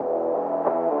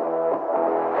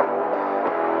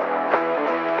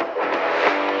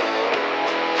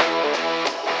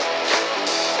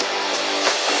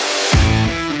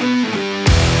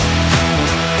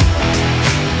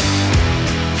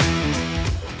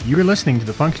You're listening to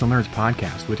the Functional Nerds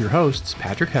Podcast with your hosts,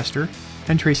 Patrick Hester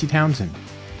and Tracy Townsend.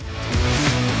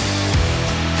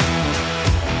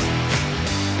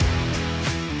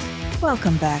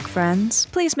 Welcome back, friends.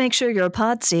 Please make sure your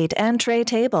pod seat and tray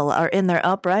table are in their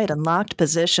upright and locked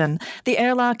position. The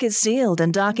airlock is sealed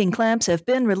and docking clamps have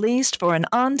been released for an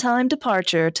on-time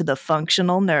departure to the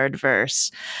Functional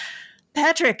Nerdverse.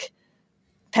 Patrick,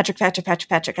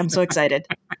 I'm so excited.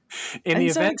 In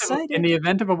the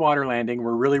event of a water landing,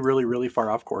 we're really far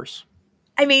off course.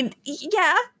 I mean,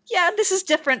 yeah, this is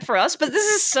different for us, but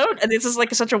this is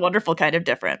like such a wonderful kind of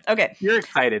different. Okay. You're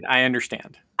excited. I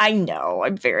understand. I know.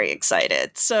 I'm very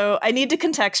excited. So I need to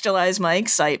contextualize my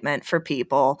excitement for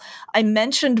people. I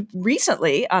mentioned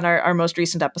recently on our most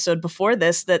recent episode before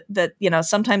this that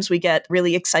sometimes we get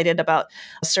really excited about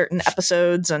certain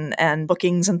episodes and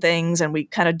bookings and things, and we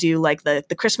kind of do like the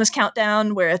Christmas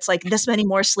countdown where it's like this many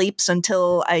more sleeps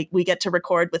until we get to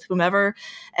record with whomever.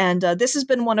 And this has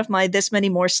been one of my this many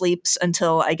more sleeps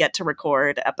until I get to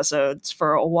record episodes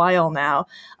for a while now,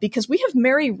 because we have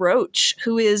Mary Roach,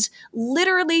 who is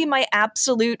literally my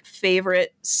absolute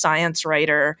favorite science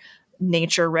writer,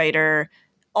 nature writer,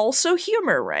 also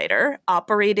humor writer,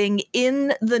 operating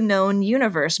in the known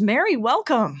universe. Mary,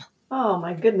 welcome. Oh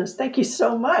my goodness, thank you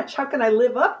so much. How can I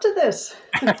live up to this?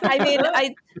 I mean,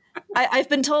 I've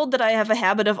been told that I have a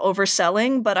habit of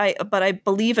overselling, but I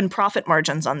believe in profit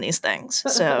margins on these things.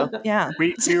 So yeah.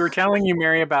 We were telling you,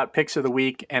 Mary, about picks of the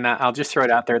week, and I'll just throw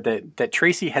it out there that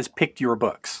Tracy has picked your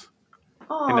books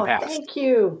in the past.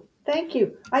 Thank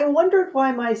you. I wondered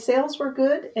why my sales were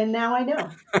good, and now I know.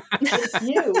 It's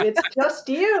you. It's just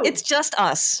you. It's just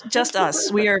us. Just us.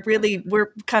 We're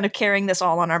kind of carrying this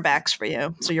all on our backs for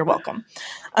you, so you're welcome.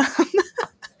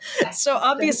 So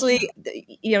obviously,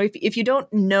 if you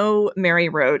don't know Mary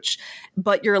Roach,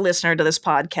 but you're a listener to this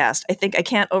podcast, I think I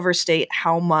can't overstate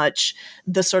how much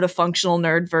the sort of functional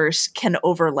nerdverse can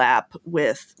overlap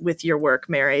with your work,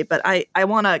 Mary. But I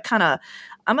want to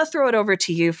I'm going to throw it over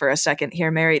to you for a second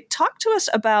here, Mary. Talk to us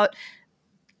about,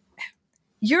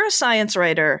 you're a science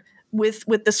writer with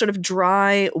this sort of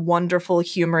dry, wonderful,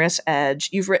 humorous edge.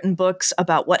 You've written books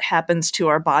about what happens to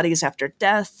our bodies after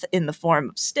death in the form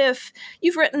of Stiff.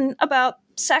 You've written about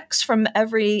sex from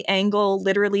every angle,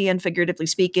 literally and figuratively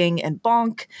speaking, in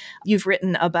Bonk. You've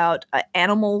written about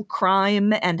animal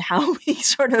crime and how we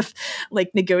sort of like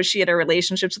negotiate our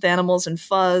relationships with animals in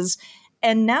Fuzz.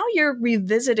 And now you're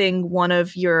revisiting one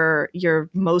of your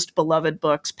most beloved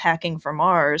books, Packing for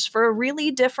Mars, for a really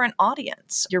different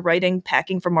audience. You're writing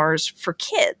Packing for Mars for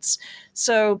kids.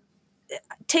 So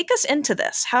take us into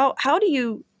this. How do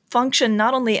you function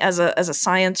not only as a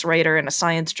science writer and a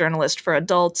science journalist for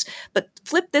adults, but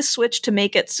flip this switch to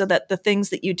make it so that the things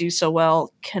that you do so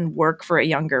well can work for a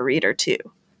younger reader too?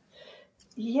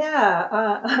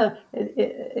 Yeah,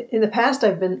 in the past,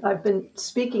 I've been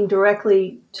speaking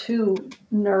directly to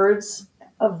nerds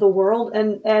of the world,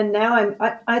 and now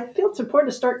I feel it's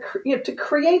important to start to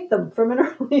create them from an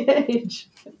early age.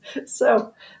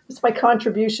 So it's my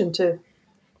contribution to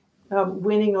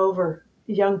winning over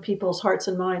young people's hearts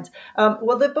and minds.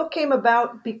 Well, the book came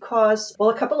about because,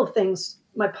 a couple of things.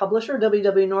 My publisher,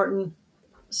 W.W. Norton,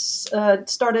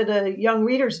 started a young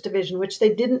readers division, which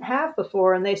they didn't have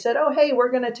before. And they said, oh, hey,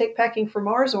 we're going to take Packing for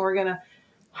Mars and we're going to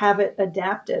have it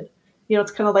adapted.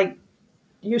 It's kind of like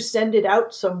you send it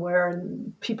out somewhere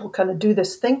and people kind of do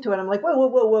this thing to it. I'm like, whoa.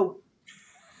 What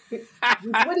do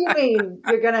you mean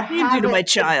you're going to have it? To my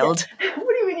child. What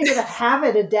do you mean you're going to have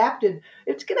it adapted?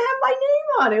 It's going to have my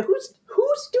name on it. Who's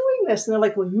doing this? And they're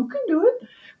like, well, you can do it.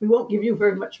 We won't give you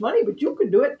very much money, but you can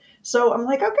do it. So I'm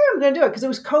like, okay, I'm going to do it, because it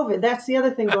was COVID. That's the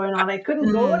other thing going on. I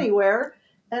couldn't go anywhere.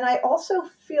 And I also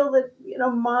feel that,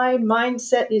 my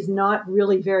mindset is not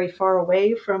really very far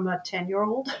away from a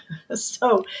 10-year-old.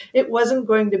 So it wasn't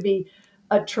going to be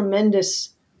a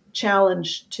tremendous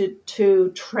challenge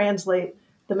to translate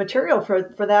the material for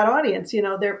that audience.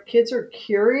 Their kids are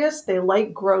curious. They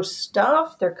like gross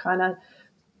stuff. They're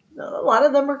a lot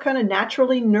of them are kind of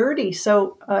naturally nerdy.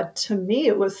 So to me,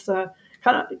 it was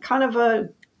kind of a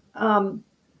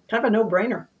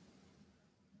no-brainer.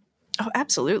 Oh,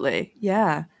 absolutely.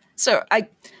 Yeah. So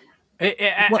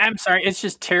I'm sorry. It's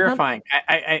just terrifying.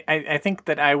 I think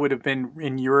that I would have been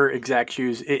in your exact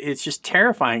shoes. It's just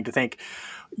terrifying to think,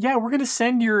 yeah, we're going to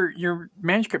send your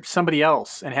manuscript to somebody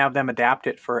else and have them adapt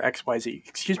it for XYZ.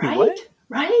 Excuse me, what?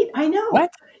 Right. I know.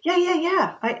 What?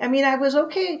 Yeah. I mean, I was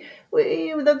okay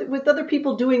with other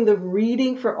people doing the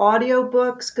reading for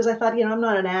audiobooks, because I thought, I'm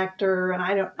not an actor and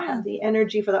I don't have the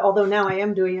energy for that. Although now I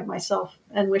am doing it myself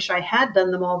and wish I had done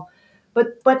them all.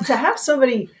 But to have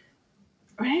somebody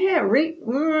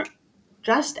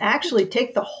just actually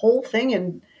take the whole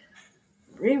thing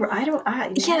I don't.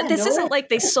 Yeah, this no. isn't like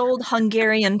they sold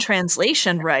Hungarian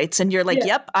translation rights, and you're like,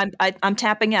 Yeah. "Yep, I'm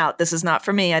tapping out. This is not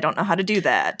for me. I don't know how to do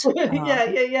that."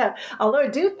 Yeah. Although I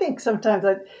do think sometimes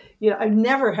I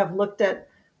never have looked at,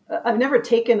 I've never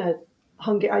taken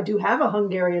I do have a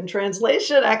Hungarian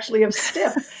translation actually of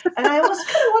Stiff, and I almost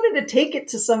kind of wanted to take it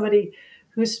to somebody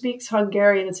who speaks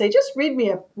Hungarian and say, just read me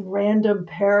a random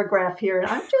paragraph here, and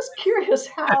I'm just curious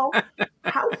how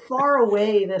far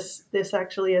away this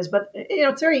actually is. But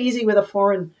it's very easy with a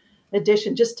foreign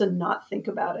edition just to not think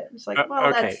about it. It's like, well,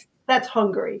 Okay. that's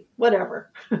Hungary,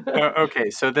 whatever. Okay.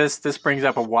 So this brings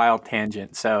up a wild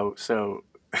tangent. So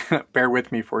bear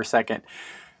with me for a second.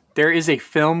 There is a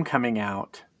film coming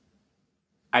out.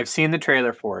 I've seen the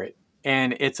trailer for it,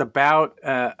 and it's about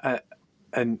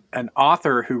an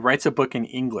author who writes a book in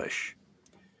English.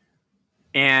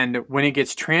 And when it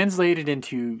gets translated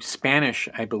into Spanish,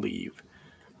 I believe,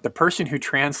 the person who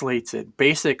translates it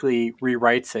basically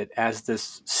rewrites it as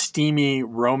this steamy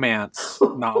romance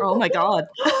Oh novel my God.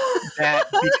 that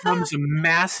becomes a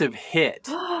massive hit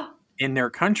in their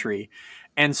country.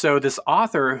 And so this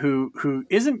author who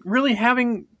isn't really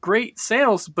having great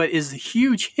sales but is a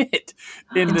huge hit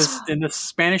in this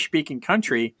Spanish speaking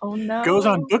country Oh goes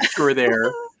on no. book tour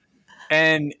there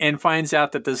and finds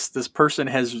out that this person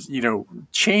has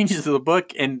changed the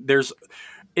book, and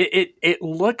it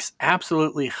looks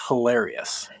absolutely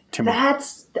hilarious to me.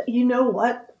 That's, you know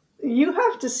what? You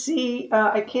have to see,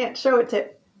 I can't show it to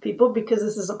people because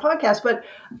this is a podcast, but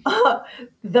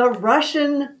the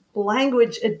Russian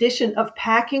language edition of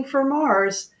Packing for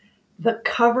Mars, the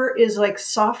cover is like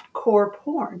soft core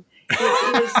porn.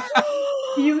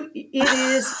 It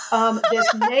is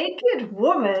this naked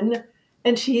woman,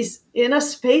 and she's in a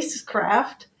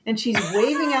spacecraft, and she's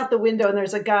waving out the window, and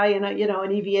there's a guy in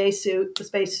an EVA suit, a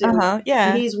space suit, and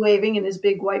Yeah. he's waving in his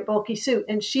big white bulky suit,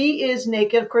 and she is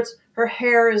naked. Of course, her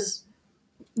hair is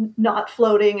not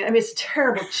floating. I mean, it's a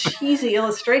terrible, cheesy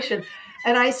illustration.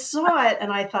 And I saw it,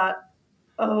 and I thought,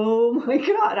 oh my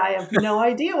God, I have no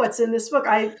idea what's in this book.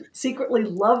 I secretly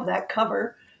love that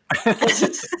cover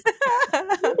because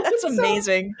That's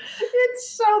amazing. it's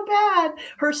so bad.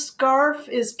 Her scarf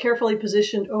is carefully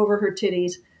positioned over her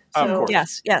titties. Of So,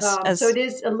 course. Yes. so it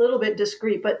is a little bit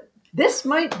discreet, but this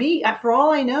might be, for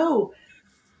all I know,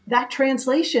 that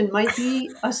translation might be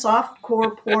a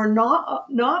softcore porn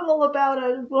novel about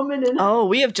a woman in. Oh,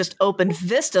 we have just opened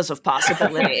vistas of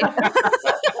possibility.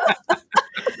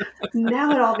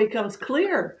 Now it all becomes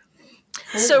clear.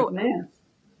 So- oh, man.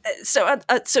 So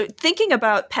thinking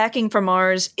about Packing for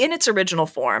Mars in its original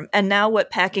form, and now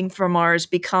what Packing for Mars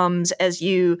becomes as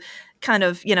you kind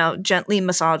of, gently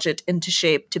massage it into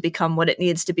shape to become what it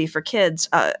needs to be for kids.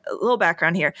 A little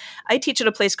background here. I teach at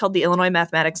a place called the Illinois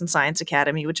Mathematics and Science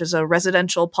Academy, which is a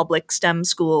residential public STEM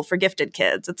school for gifted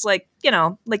kids. It's like,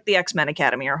 like the X-Men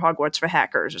Academy or Hogwarts for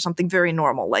hackers or something very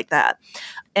normal like that.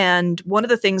 And one of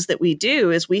the things that we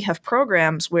do is we have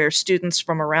programs where students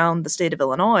from around the state of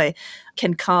Illinois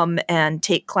can come and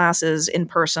take classes in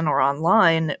person or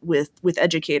online with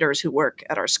educators who work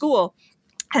at our school.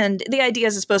 And the idea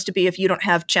is it's supposed to be if you don't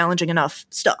have challenging enough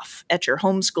stuff at your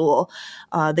home school,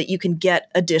 that you can get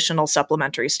additional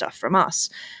supplementary stuff from us,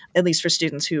 at least for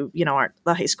students who, aren't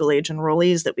the high school age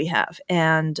enrollees that we have.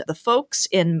 And the folks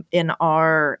in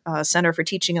our Center for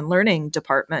Teaching and Learning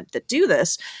department that do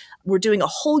this, we're doing a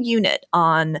whole unit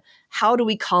on how do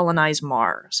we colonize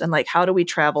Mars and how do we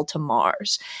travel to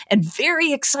Mars. And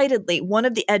very excitedly, one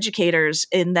of the educators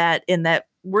in that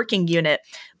working unit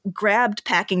grabbed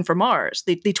Packing for Mars,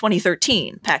 the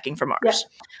 2013 Packing for Mars,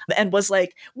 and was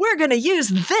like, we're going to use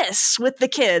this with the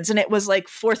kids. And it was like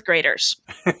fourth graders.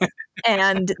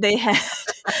 And they had,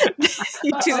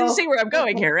 you see where I'm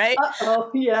going here, right?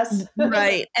 Yes.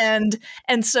 Right. And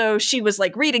so she was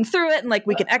reading through it and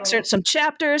we can excerpt some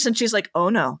chapters. And she's like, oh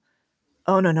no.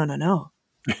 Oh, no.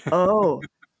 Oh,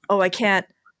 I can't.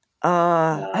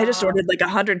 I just ordered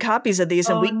 100 copies of these,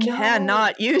 and we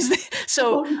cannot use them.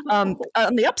 So, on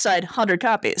the upside, 100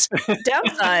 copies.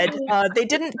 Downside, they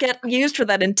didn't get used for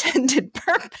that intended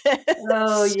purpose.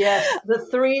 Oh yes,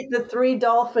 the three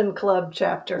Dolphin Club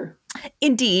chapter.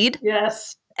 Indeed.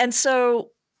 Yes. And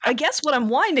so, I guess what I'm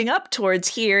winding up towards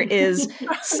here is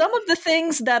some of the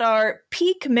things that are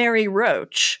peak Mary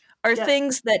Roach are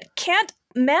things that can't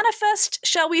manifest,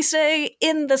 shall we say,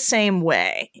 in the same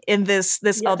way in this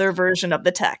other version of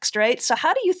the text, right? So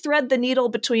how do you thread the needle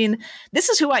between this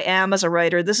is who I am as a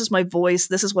writer, this is my voice,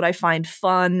 this is what I find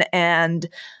fun, and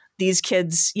these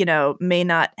kids, may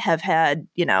not have had,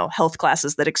 health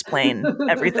classes that explain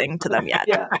everything to them yet.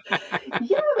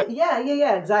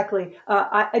 Yeah, exactly.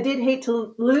 I did hate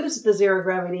to lose the zero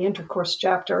gravity intercourse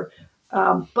chapter.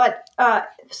 But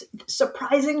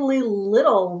surprisingly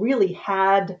little really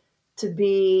had to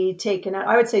be taken out.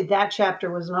 I would say that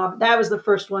chapter was that was the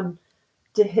first one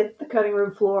to hit the cutting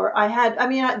room floor.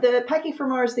 The Packing for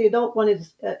Mars, the adult one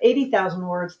is 80,000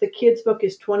 words. The kids' book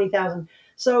is 20,000.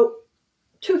 So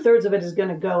 2/3 of it is going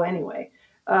to go anyway.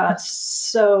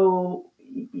 So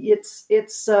it's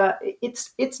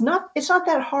not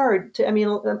that hard to. I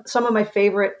mean, some of my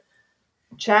favorite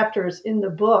chapters in the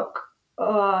book,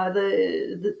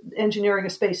 the engineering a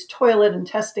space toilet and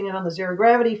testing it on the zero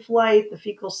gravity flight, the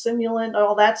fecal simulant,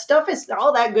 all that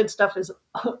good stuff is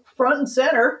front and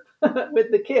center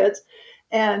with the kids,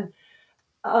 and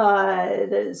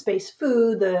the space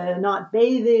food, the not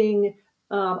bathing.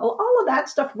 All of that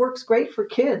stuff works great for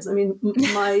kids. I mean,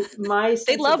 my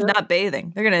they love not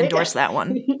bathing. They're going to endorse that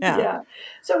one. Yeah. Yeah.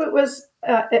 So it was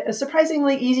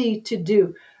surprisingly easy to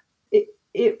do.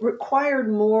 It required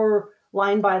more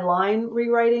line by line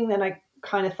rewriting than I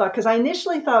kind of thought, because I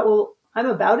initially thought, well, I'm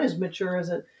about as mature as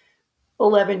an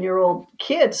 11-year-old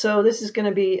kid, so this is going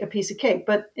to be a piece of cake.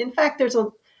 But in fact, there's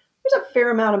a fair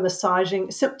amount of massaging,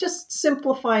 just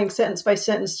simplifying sentence by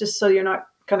sentence, just so you're not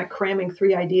kind of cramming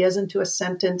 3 ideas into a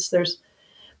sentence.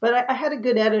 But I had a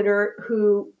good editor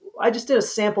who I just did a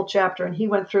sample chapter, and he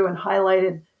went through and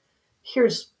highlighted,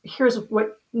 here's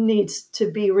what needs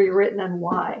to be rewritten and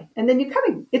why. And then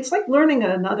it's like learning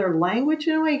another language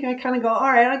in a way. I kind of go, all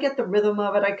right, I get the rhythm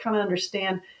of it. I kind of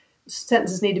understand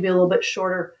sentences need to be a little bit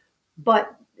shorter,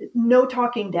 but no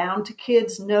talking down to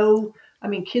kids. No, I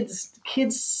mean, kids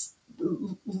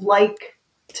like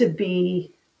to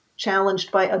be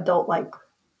challenged by adult like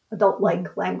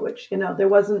language. There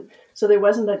wasn't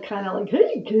a kind of like,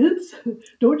 hey kids,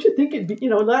 don't you think it'd be,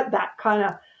 that kind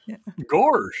of,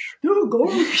 Gorge. oh,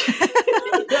 gorge.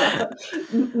 Yeah.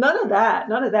 None of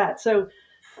that. So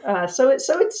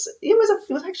it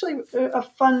was actually a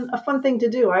fun thing to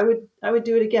do. I would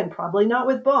do it again. Probably not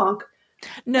with Bonk.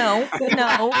 No.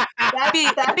 It'd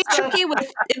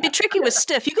be tricky with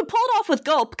Stiff. You could pull it off with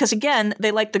Gulp, because again,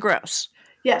 they like the gross.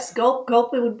 Yes, Gulp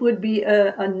would be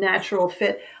a natural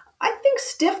fit. I think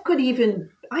Stiff could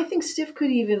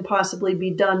even possibly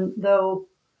be done, though.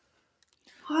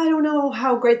 I don't know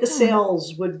how great the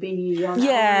sales would be. You'd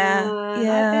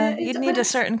need a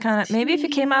certain kind of, maybe if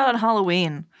it came out on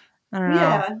Halloween. I don't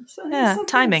know.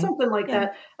 Timing. Something like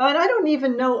that. And I don't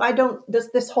even know.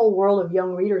 This whole world of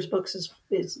young readers books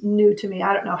is new to me.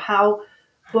 I don't know how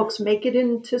books make it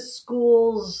into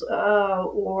schools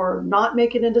or not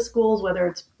make it into schools. Whether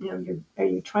it's are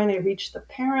you trying to reach the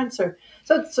parents, or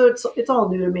so it's all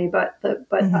new to me. But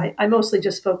I mostly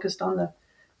just focused on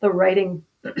the writing.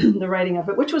 The writing of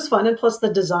it, which was fun, and plus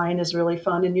the design is really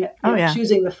fun, and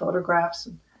choosing the photographs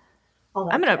and all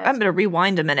that. I'm gonna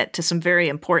rewind a minute to some very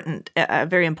important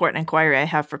inquiry I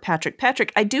have for Patrick.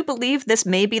 Patrick, I do believe this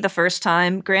may be the first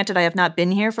time. Granted, I have not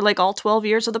been here for like all 12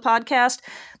 years of the podcast,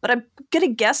 but I'm gonna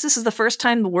guess this is the first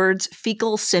time the words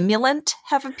fecal simulant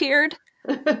have appeared.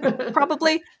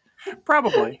 Probably.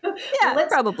 Yeah,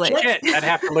 probably. Shit, I'd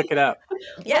have to look it up.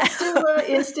 Yeah. Let's do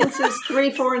instances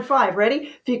 3, 4, and 5.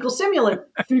 Ready? Fecal simulant.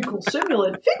 Fecal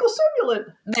simulant. Fecal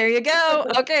simulant. There you go.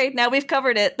 Okay, now we've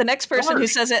covered it. The next person who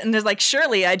says it and is like,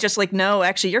 Shirley, I just like, no,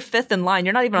 actually, you're 5th in line.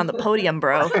 You're not even on the podium,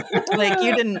 bro. Like,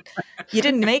 you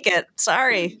didn't make it.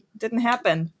 Sorry, didn't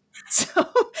happen. So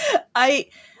I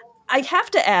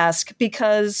have to ask,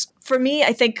 because for me,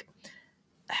 I think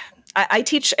I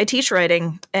teach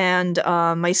writing, and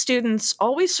my students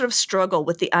always sort of struggle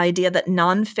with the idea that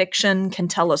nonfiction can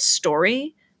tell a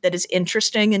story that is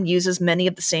interesting and uses many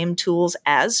of the same tools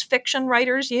as fiction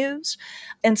writers use.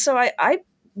 And so I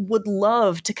would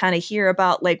love to kind of hear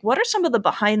about, like, what are some of the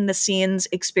behind the scenes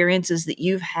experiences that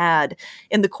you've had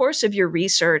in the course of your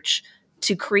research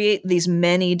to create these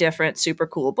many different super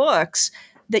cool books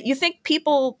that you think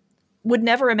people would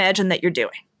never imagine that you're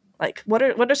doing? Like, what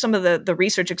are some of the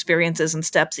research experiences and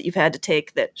steps that you've had to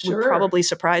take that would probably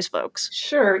surprise folks?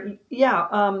 Sure. Yeah.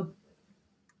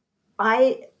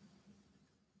 I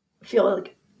feel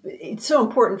like it's so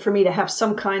important for me to have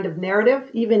some kind of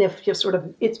narrative, even if just sort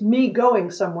of it's me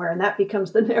going somewhere and that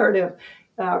becomes the narrative,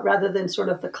 rather than sort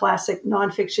of the classic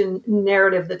nonfiction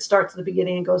narrative that starts at the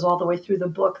beginning and goes all the way through the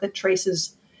book that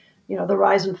traces, the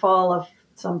rise and fall of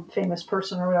some famous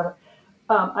person or whatever.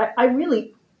 I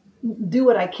really do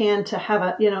what I can to have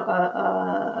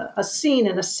a scene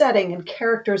and a setting and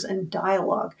characters and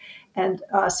dialogue. And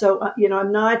so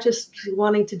I'm not just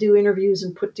wanting to do interviews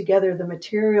and put together the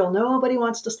material. Nobody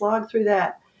wants to slog through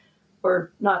that,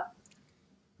 or not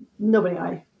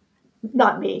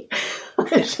me.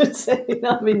 I should say,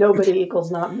 not me. Nobody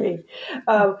equals not me.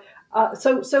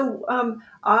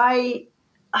 I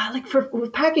like for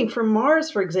packing for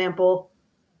Mars, for example,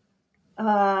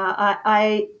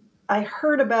 I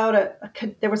heard about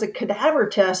there was a cadaver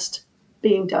test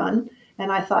being done,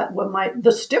 and I thought, well,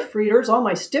 the stiff readers, all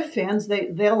my stiff fans,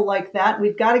 they'll like that.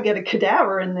 We've got to get a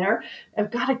cadaver in there.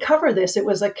 I've got to cover this. It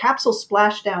was a capsule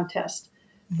splashdown test,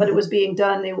 but it was being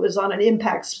done. It was on an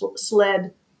impact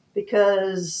sled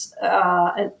because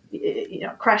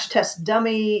crash test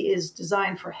dummy is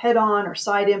designed for head-on or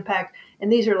side impact,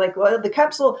 and these are like, well, the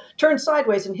capsule turns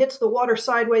sideways and hits the water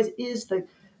sideways. Is the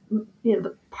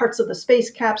parts of the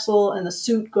space capsule and the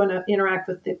suit going to interact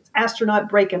with the astronaut,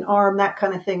 break an arm, that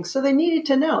kind of thing. So they needed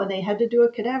to know, and they had to do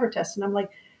a cadaver test. And I'm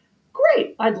like,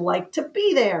 great, I'd like to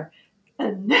be there.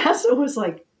 And NASA was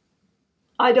like,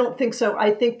 I don't think so.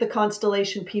 I think the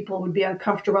Constellation people would be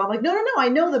uncomfortable. I'm like, no, I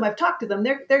know them. I've talked to them.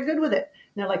 They're good with it.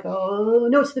 And they're like, oh,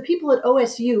 no, it's the people at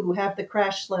OSU who have the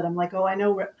crash sled. I'm like, oh, I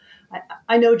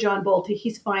know John Bolte.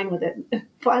 He's fine with it. And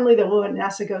finally, the woman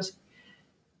at NASA goes,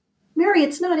 Mary,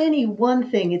 it's not any one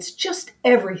thing. It's just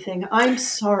everything. I'm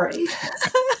sorry.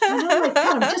 And I'm like,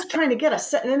 God, I'm just trying to get a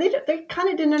set. And they kind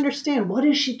of didn't understand. What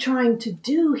is she trying to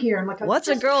do here? I'm like, what's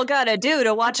a girl got to do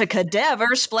to watch a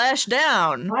cadaver splash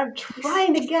down? I'm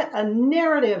trying to get a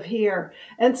narrative here.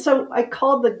 And so I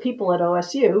called the people at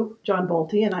OSU, John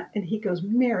Bolte, and he goes,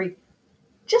 Mary,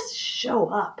 just show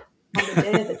up on the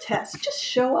day of the test. Just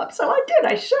show up. So I did.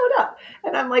 I showed up.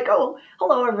 And I'm like, oh,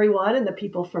 hello, everyone. And the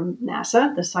people from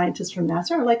NASA, the scientists from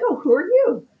NASA are like, oh, who are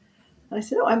you? And I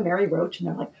said, oh, I'm Mary Roach. And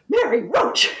they're like, Mary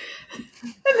Roach.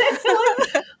 And then they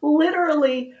like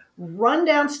literally run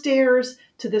downstairs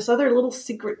to this other little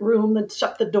secret room and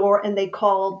shut the door. And they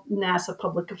called NASA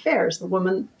Public Affairs, the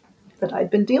woman that I'd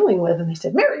been dealing with. And they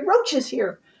said, Mary Roach is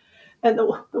here. And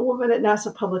the woman at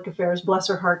NASA Public Affairs, bless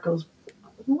her heart, goes,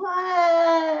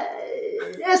 what?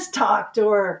 Just talk to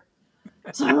her.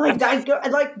 So I'm like,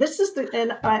 this is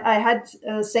and I had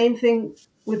the same thing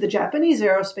with the Japanese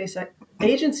Aerospace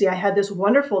Agency. I had this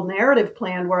wonderful narrative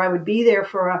plan where I would be there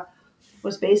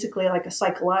was basically like a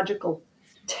psychological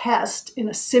test in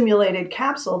a simulated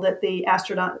capsule that the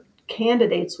astronaut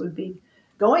candidates would be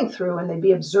going through, and they'd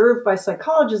be observed by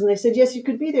psychologists. And they said, yes, you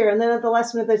could be there. And then at the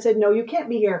last minute, they said, no, you can't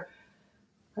be here.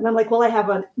 And I'm like, well, I have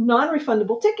a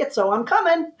non-refundable ticket, so I'm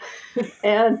coming.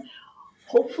 And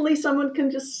hopefully someone can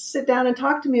just sit down and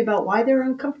talk to me about why they're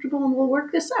uncomfortable, and we'll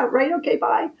work this out, right? Okay,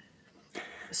 bye.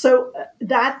 So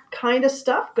that kind of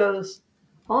stuff goes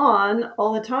on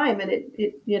all the time. And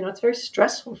it's very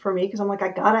stressful for me because I'm like, I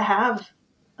got to have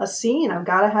a scene. I've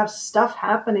got to have stuff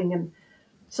happening and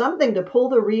something to pull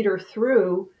the reader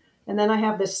through. And then I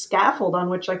have this scaffold on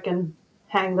which I can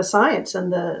hang the science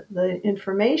and the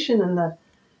information and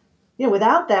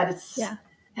without that, it's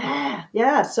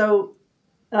yeah. So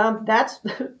that's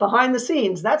behind the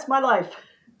scenes. That's my life.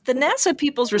 The NASA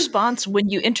people's response when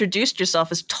you introduced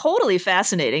yourself is totally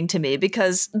fascinating to me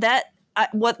because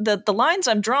what the lines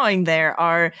I'm drawing there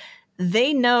are,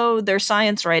 they know their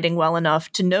science writing well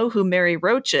enough to know who Mary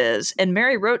Roach is, and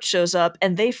Mary Roach shows up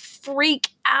and they freak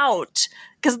out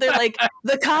because they're like,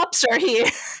 the cops are here.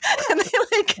 And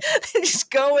they just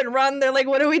go and run. They're like,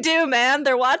 what do we do, man?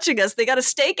 They're watching us. They got a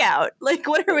stakeout. Like,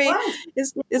 what are we?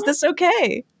 Is this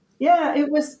okay? Yeah, it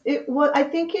was. I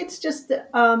think it's just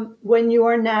when you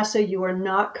are NASA, you are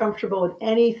not comfortable with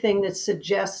anything that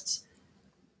suggests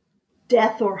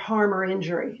death or harm or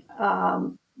injury.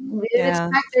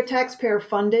 They're taxpayer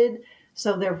funded,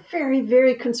 so they're very,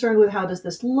 very concerned with how does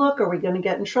this look? Are we going to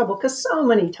get in trouble? Because so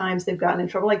many times they've gotten in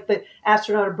trouble. Like the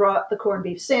astronaut who brought the corned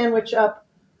beef sandwich up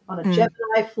on a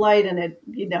Gemini flight, and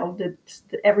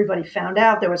everybody found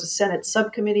out. There was a Senate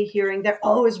subcommittee hearing. They're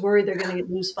always worried they're going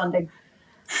to lose funding.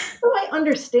 So I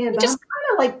understand, but I'm kind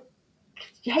of like,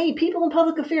 hey, people in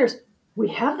public affairs, we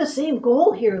have the same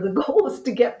goal here. The goal is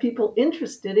to get people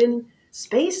interested in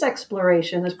space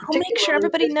exploration. I'll make sure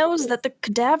everybody knows that the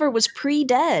cadaver was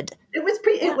pre-dead. It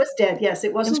was dead. Yes,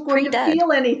 it wasn't going to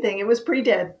feel anything. It was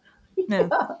pre-dead. Yeah.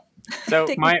 So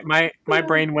my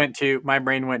brain went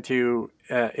to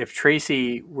if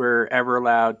Tracy were ever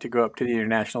allowed to go up to the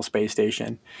International Space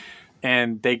Station,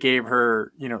 and they gave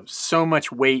her so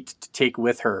much weight to take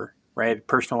with her, right,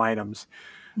 personal items.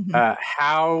 Mm-hmm.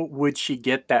 How would she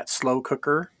get that slow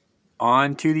cooker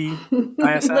onto the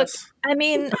ISS? Look, I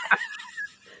mean,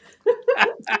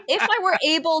 if I were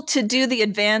able to do the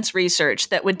advanced research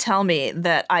that would tell me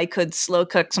that I could slow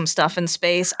cook some stuff in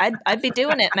space, I'd be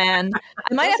doing it, man.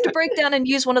 I might have to break down and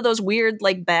use one of those weird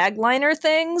like bag liner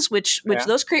things, which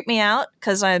those creep me out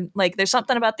because I'm like, there's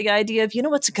something about the idea of,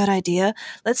 what's a good idea?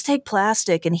 Let's take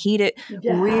plastic and heat it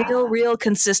real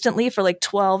consistently for like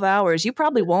 12 hours. You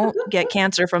probably won't get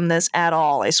cancer from this at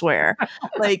all, I swear.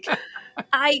 Like,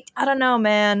 I don't know,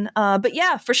 man. But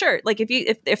yeah, for sure. Like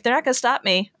if they're not gonna stop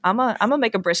me, I'm gonna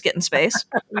make a brisket in space.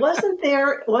 Wasn't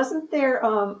there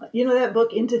that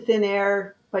book Into Thin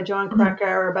Air by John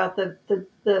Krakauer about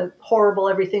the horrible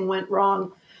everything went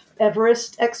wrong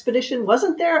Everest expedition?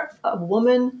 Wasn't there a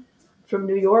woman from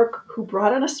New York who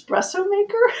brought an espresso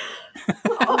maker?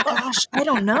 Oh gosh, I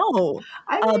don't know.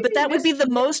 I may But be that would be the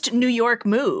most New York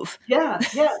move. Yeah,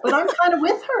 but I'm kind of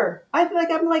with her.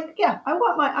 I'm like, yeah, I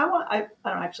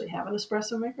don't actually have an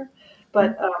espresso maker,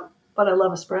 but I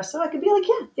love espresso. I could be like,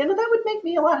 yeah, that would make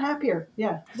me a lot happier.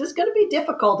 Yeah, this is going to be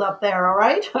difficult up there. All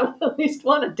right, I at least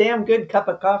want a damn good cup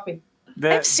of coffee.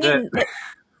 I've seen.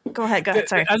 Go ahead.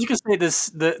 Sorry. I was just gonna say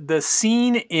this: the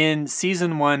scene in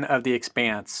season 1 of The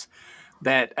Expanse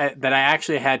that I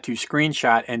actually had to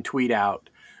screenshot and tweet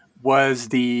out was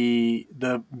the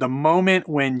moment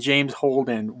when James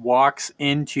Holden walks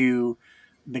into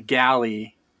the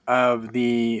galley of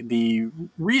the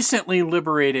recently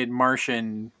liberated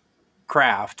Martian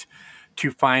craft to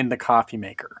find the coffee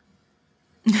maker.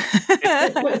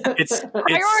 It's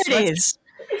Priorities.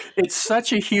 it's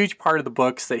such a huge part of the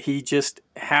books that he just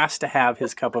has to have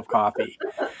his cup of coffee.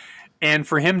 And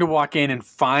for him to walk in and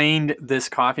find this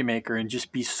coffee maker and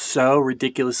just be so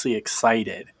ridiculously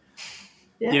excited,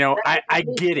 Yeah, I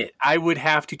get it. I would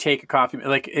have to take a coffee.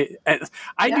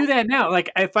 I do that now. Like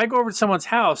if I go over to someone's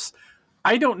house,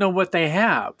 I don't know what they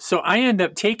have, so I end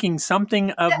up taking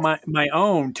something of yes. my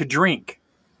own to drink.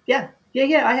 Yeah.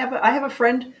 I have a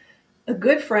friend, a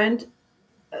good friend,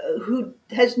 who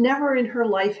has never in her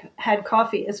life had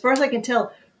coffee. As far as I can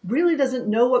tell, really doesn't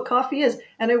know what coffee is.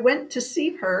 And I went to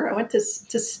see her. I went to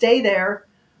stay there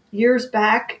years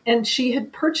back, and she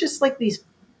had purchased like these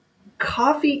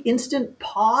coffee instant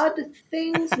pod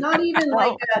things. Not even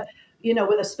like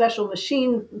with a special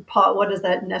machine pod. What is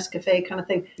that, Nescafe kind of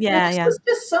thing? Yeah, This yeah. was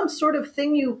just some sort of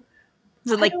thing you.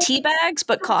 Is it like tea bags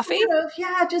but coffee? Sort of,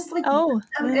 yeah, just like. Oh,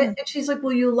 yeah. And she's like,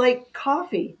 "Well, you like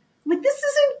coffee?" I'm like, "This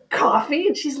isn't coffee,"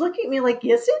 and she's looking at me like,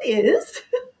 "Yes, it is."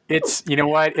 It's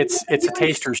what it's a You're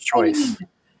taster's insane. choice.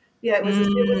 Yeah, it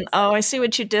was. Oh, I see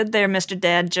what you did there, Mr.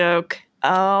 Dad joke.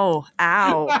 Oh,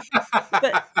 ow.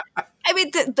 But I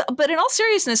mean, but in all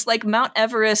seriousness, like Mount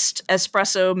Everest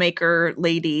espresso maker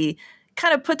lady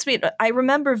kind of puts me. I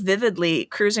remember vividly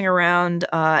cruising around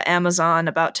Amazon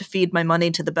about to feed my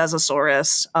money to the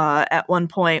Bezosaurus at one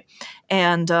point,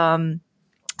 and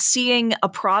seeing a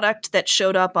product that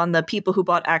showed up on the people who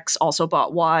bought X also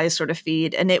bought Y sort of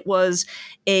feed, and it was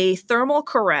a thermal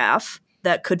carafe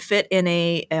that could fit in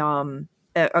a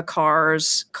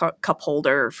car's cup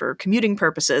holder for commuting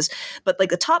purposes, but like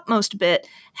the topmost bit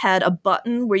had a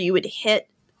button where you would hit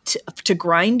to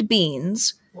grind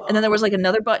beans. Wow. And then there was like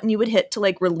another button you would hit to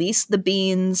like release the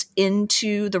beans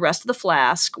into the rest of the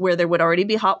flask where there would already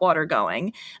be hot water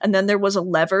going. And then there was a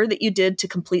lever that you did to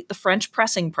complete the French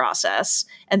pressing process.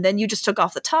 And then you just took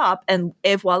off the top and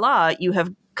voila, you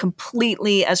have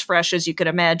completely as fresh as you could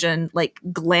imagine, like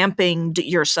glamping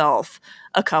yourself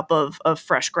a cup of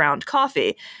fresh ground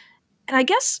coffee. And I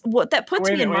guess what that puts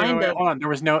me in mind of. Hold on.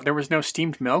 There was no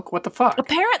steamed milk. What the fuck?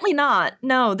 Apparently not.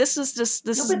 No, this must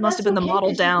have been the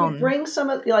model down. You could bring some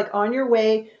of, like, on your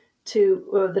way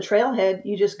to the trailhead.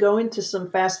 You just go into some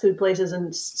fast food places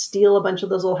and steal a bunch of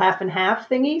those little half and half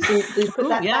thingies. And you put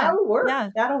that. Yeah. That'll work. Yeah.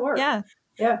 That'll work. Yeah.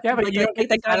 Yeah. But like, you don't like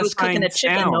that guy who's cooking a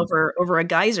chicken sound. over a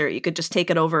geyser. You could just take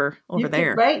it over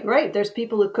there. Right. There's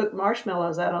people who cook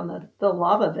marshmallows out on the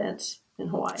lava vents in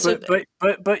Hawaii.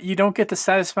 But you don't get the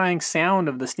satisfying sound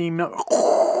of the steam milk.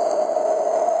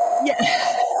 Yeah.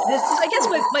 I guess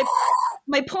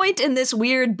my point in this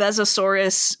weird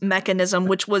Bezosaurus mechanism,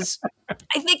 which was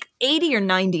I think $80 or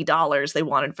 $90 they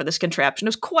wanted for this contraption, it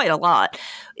was quite a lot,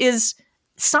 is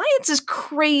science is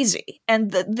crazy.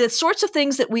 And the sorts of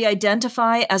things that we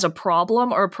identify as a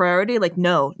problem or a priority, like,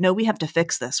 no, we have to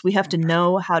fix this. We have to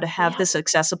know how to have this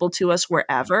accessible to us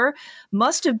wherever. You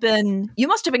must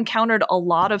have encountered a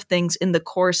lot of things in the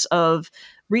course of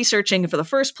researching for the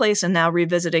first place and now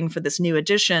revisiting for this new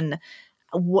edition.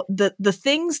 The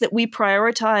things that we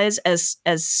prioritize as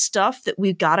stuff that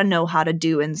we've got to know how to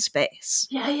do in space.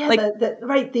 Yeah. Like,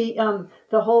 the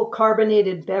whole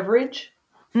carbonated beverage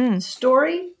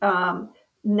story.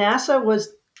 NASA was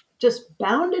just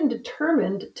bound and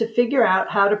determined to figure out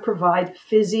how to provide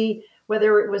fizzy,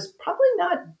 whether it was probably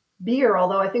not beer,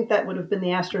 although I think that would have been the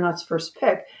astronauts' first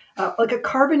pick, like a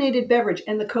carbonated beverage.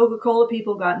 And the Coca-Cola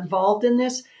people got involved in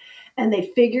this, and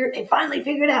they finally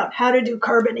figured out how to do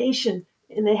carbonation.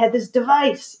 And they had this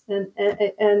device, and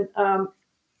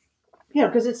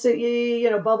because it's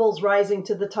bubbles rising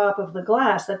to the top of the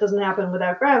glass. That doesn't happen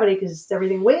without gravity because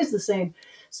everything weighs the same.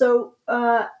 So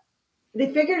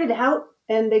they figured it out,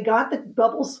 and they got the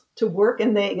bubbles to work,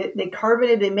 and they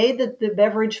carbonated. They made the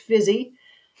beverage fizzy,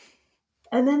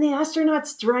 and then the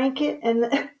astronauts drank it, and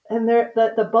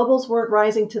the bubbles weren't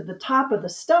rising to the top of the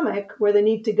stomach where they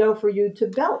need to go for you to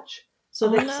belch. So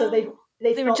they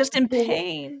were felt just in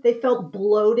pain. They felt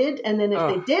bloated, and then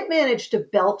if they did manage to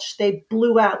belch, they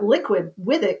blew out liquid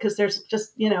with it, because there's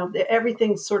just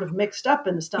everything's sort of mixed up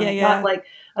in the stomach, not like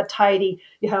a tidy.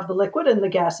 You have the liquid and the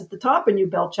gas at the top, and you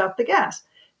belch out the gas.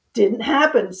 Didn't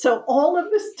happen. So all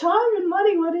of this time and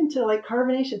money went into like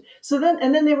carbonation. So then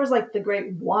there was like the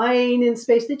great wine in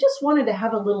space. They just wanted to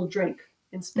have a little drink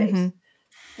in space.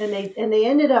 Mm-hmm. And they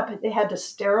ended up, they had to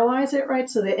sterilize it, right?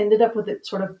 So they ended up with it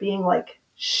sort of being like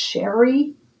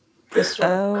sherry, this sort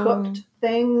of cooked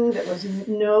thing that was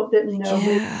nobody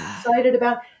was excited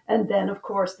about. And then of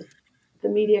course the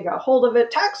media got hold of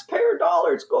it. Taxpayer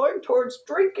dollars going towards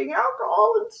drinking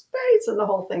alcohol in space, and the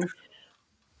whole thing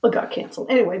got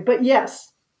canceled anyway. But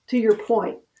yes, to your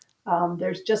point,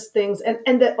 there's just things,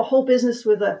 and the whole business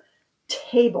with a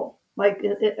table, like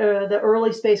the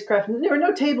early spacecraft. There were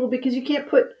no table because you can't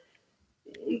put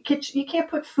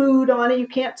food on it. You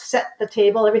can't set the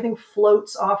table. Everything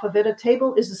floats off of it. A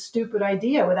table is a stupid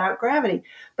idea without gravity.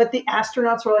 But the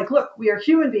astronauts were like, look, we are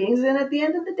human beings, and at the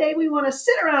end of the day, we want to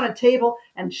sit around a table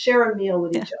and share a meal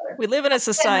with each other. We live in a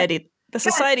society. The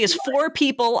society is 4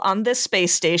 people on this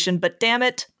space station, but damn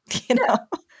it,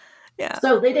 Yeah.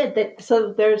 So they did.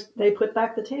 They put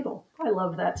back the table. I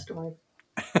love that story.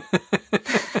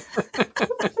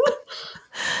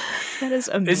 That is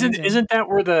amazing. Isn't that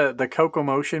where the Coco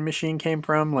Motion machine came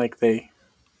from?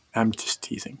 I'm just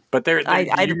teasing. But do you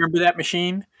remember that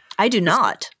machine? I do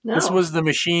not. No. This was the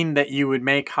machine that you would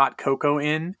make hot cocoa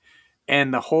in,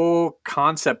 and the whole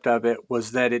concept of it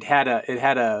was that it had a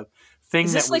thing.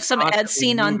 Is that this was like some ad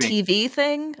scene on TV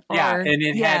thing? Or? Yeah, and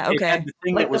it had the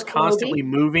thing like that was constantly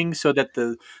moving, so that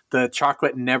the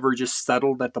chocolate never just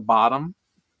settled at the bottom.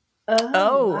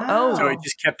 Wow. So it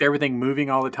just kept everything moving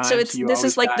all the time. So this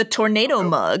is like the tornado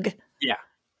mug. Yeah.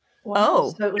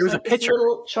 Wow. So it was like a pitcher. This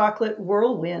little chocolate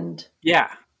whirlwind.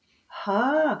 Yeah. But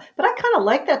I kind of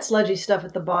like that sludgy stuff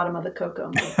at the bottom of the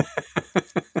cocoa mug.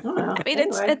 I mean,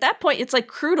 it's at that point, it's like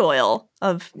crude oil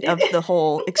of the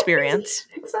whole experience.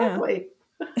 Exactly.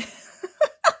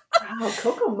 Wow,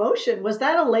 Coco Motion. Was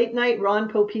that a late night Ron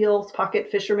Popeil's pocket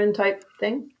fisherman type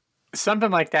thing?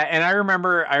 Something like that. And I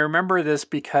remember this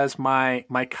because my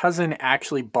cousin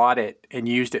actually bought it and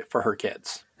used it for her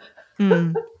kids.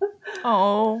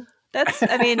 Oh, that's,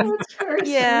 I mean, that's very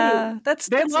sweet.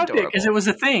 They loved adorable. it because it was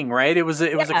a thing, right? It was a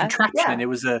contraption.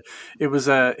 Yeah.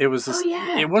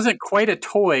 It wasn't quite a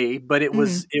toy, but it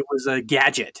was a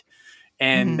gadget.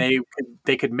 And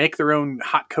they could make their own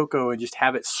hot cocoa and just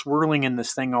have it swirling in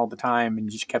this thing all the time,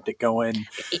 and just kept it going.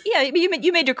 Yeah,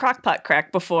 you made your crock pot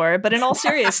crack before, but in all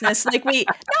seriousness,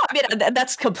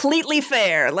 that's completely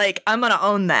fair. Like, I'm gonna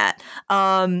own that.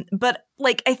 But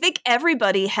like, I think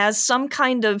everybody has some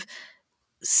kind of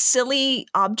silly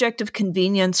object of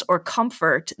convenience or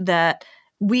comfort that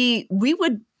we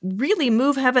would really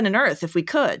move heaven and earth if we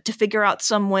could, to figure out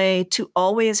some way to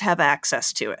always have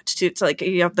access to it. It's like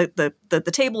you have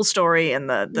the table story and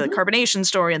the carbonation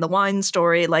story and the wine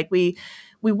story. Like we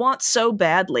want so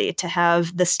badly to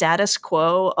have the status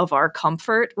quo of our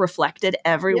comfort reflected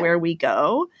everywhere we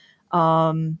go.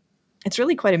 It's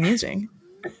really quite amusing.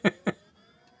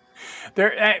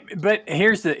 But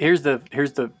here's the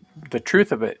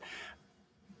truth of it.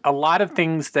 A lot of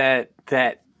things that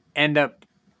end up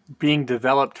being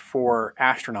developed for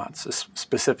astronauts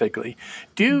specifically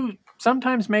do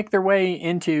sometimes make their way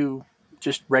into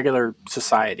just regular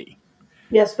society.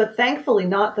 Yes, but thankfully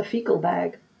not the fecal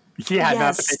bag. Yeah,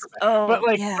 not the fecal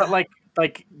bag. But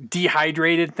like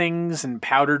dehydrated things and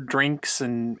powdered drinks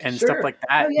and stuff like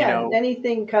that. Oh, yeah.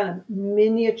 Anything kind of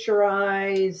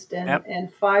miniaturized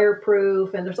and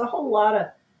fireproof, and there's a whole lot of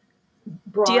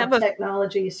broad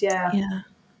technologies. Yeah. Do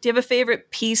you have a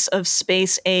favorite piece of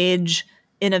space age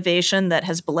innovation that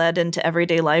has bled into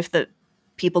everyday life that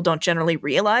people don't generally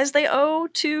realize they owe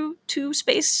to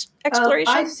space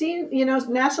exploration? I've seen,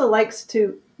 NASA likes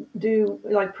to do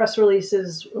like press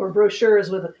releases or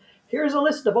brochures with here's a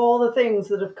list of all the things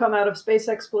that have come out of space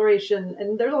exploration,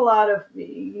 and there's a lot of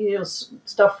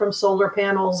stuff from solar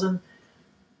panels and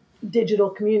digital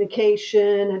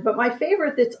communication. But my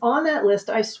favorite that's on that list,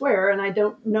 I swear, and I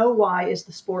don't know why, is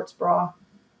the sports bra.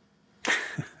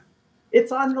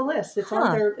 It's on the list. It's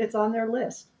on their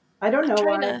list. I don't know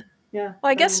why. Yeah. Well,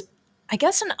 I guess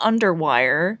an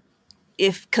underwire,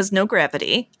 because no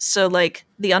gravity. So like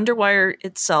the underwire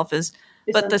itself is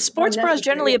But the sports bra is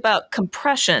generally about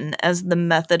compression as the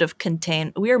method of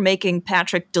contain. We are making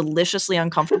Patrick deliciously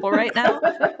uncomfortable right now.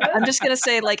 I'm just going to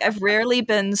say, like, I've rarely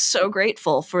been so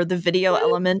grateful for the video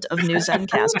element of New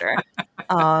Zencaster.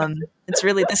 It's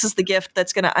really, this is the gift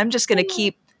that's I'm just going to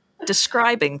keep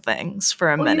describing things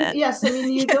for a minute. Yes, I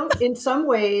mean, you don't, in some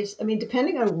ways, I mean,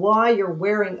 depending on why you're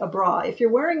wearing a bra, if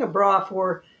you're wearing a bra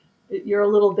for, you're a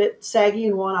little bit saggy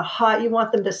and you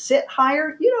want them to sit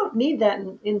higher, you don't need that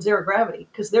in zero gravity,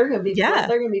 because they're going to be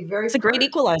very. It's a great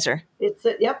equalizer.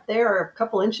 They are a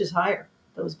couple inches higher,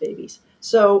 those babies.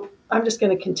 So I'm just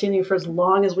going to continue for as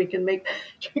long as we can make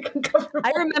Patrick uncomfortable.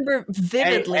 I remember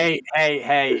vividly.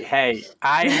 Hey!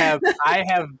 I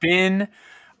have been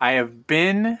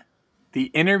the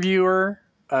interviewer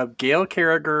of Gail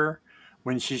Carriger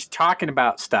when she's talking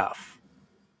about stuff.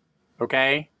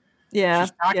 Okay. Yeah,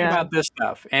 she's talking about this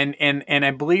stuff, and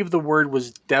I believe the word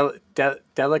was delicatage.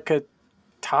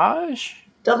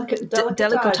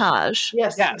 Delicatage.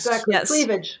 Yes, exactly. Yes.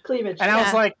 Cleavage. And I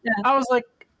was like,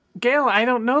 Gail, I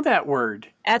don't know that word.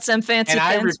 That's some fancy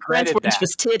words for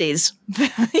titties.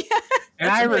 And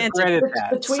I regretted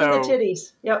that. Between the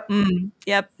titties. Yep.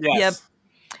 Yep. Yes. Yep.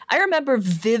 I remember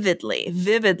vividly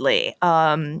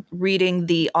reading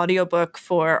the audiobook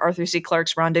for Arthur C.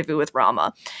 Clarke's Rendezvous with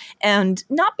Rama, and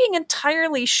not being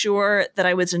entirely sure that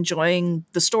I was enjoying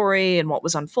the story and what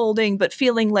was unfolding, but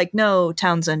feeling like, no,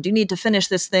 Townsend, you need to finish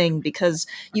this thing because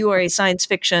you are a science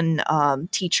fiction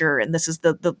teacher, and this is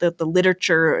the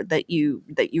literature that you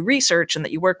research and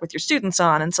that you work with your students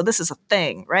on, and so this is a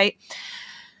thing, right?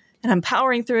 And I'm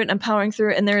powering through it, and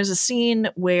there is a scene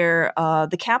where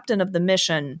the captain of the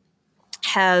mission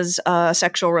has a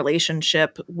sexual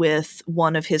relationship with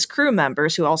one of his crew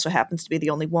members, who also happens to be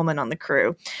the only woman on the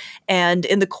crew. And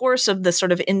in the course of the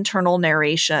sort of internal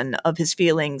narration of his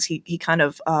feelings, he kind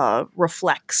of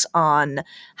reflects on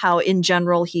how, in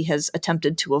general, he has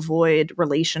attempted to avoid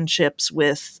relationships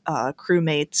with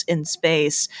crewmates in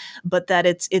space, but that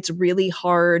it's really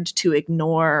hard to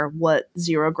ignore what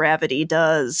zero gravity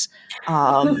does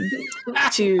to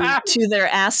their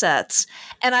assets.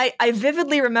 And I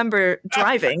vividly remember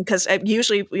driving, because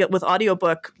usually with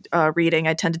audiobook reading,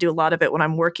 I tend to do a lot of it when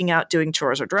I'm working out, doing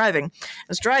chores, or driving. I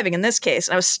was driving in this case,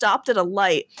 and I was stopped at a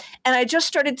light, and I just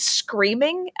started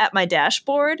screaming at my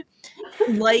dashboard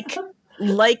like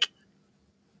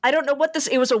I don't know what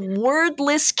it was, a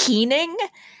wordless keening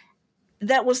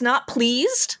that was not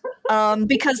pleased,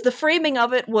 because the framing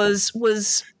of it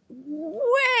was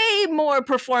way more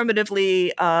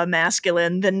performatively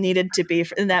masculine than needed to be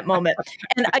in that moment.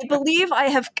 And I believe I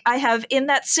have in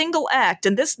that single act,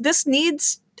 and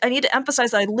I need to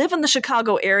emphasize that I live in the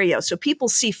Chicago area, so people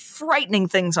see frightening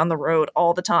things on the road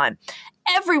all the time.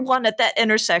 Everyone at that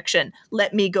intersection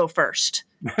let me go first.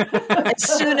 As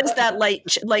soon as that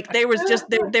light, they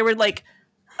were like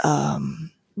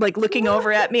looking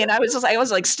over at me, and I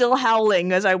was like still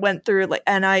howling as I went through,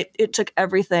 and it took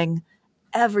everything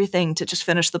to just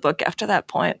finish the book after that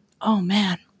point. Oh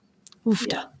man.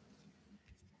 Oofta.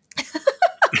 Yeah.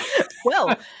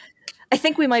 Well, I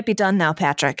think we might be done now,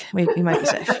 Patrick. We might be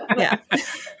safe. Yeah.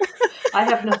 I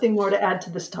have nothing more to add to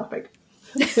this topic.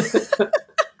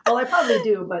 Well, I probably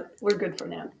do, but we're good for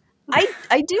now.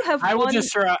 I do have I will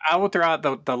throw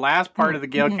out the last part of the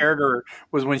Gail Carriger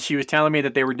was when she was telling me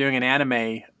that they were doing an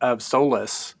anime of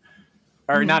Solus,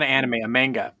 or not an anime, a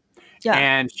manga. Yeah.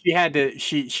 And she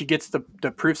gets the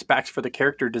proof specs for the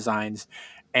character designs,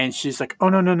 and she's like, oh,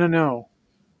 no.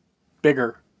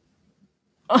 Bigger.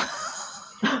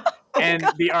 And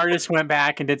the artist went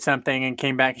back and did something and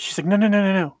came back, and she's like,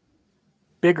 no.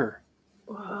 Bigger.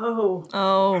 Whoa.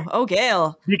 Oh,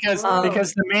 Gail. Because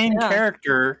the main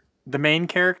character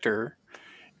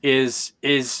is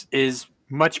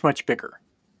much bigger.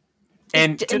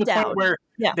 And to the point where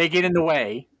they get in the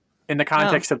way in the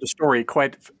context of the story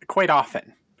quite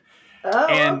often.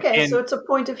 Oh, okay. So it's a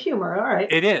point of humor. All right.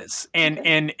 It is.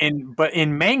 But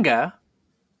in manga,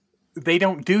 they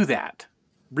don't do that,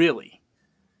 really.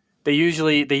 They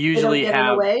usually they don't get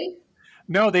have in the way?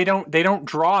 No, they don't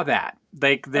draw that.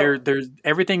 Like there's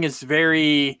everything is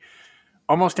very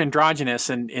almost androgynous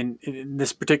in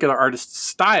this particular artist's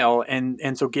style,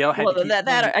 and so Gail had to keep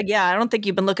I don't think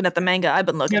you've been looking at the manga I've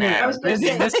been looking at. I was going to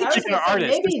say, this particular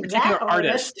artist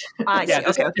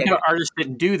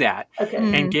didn't do that. Okay.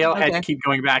 And Gail had to keep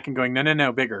going back and going, no,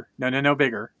 bigger. No,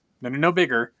 bigger. No,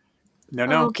 bigger.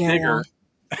 No, bigger.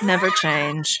 Never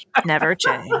change. Never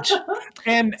change.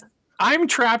 And I'm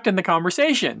trapped in the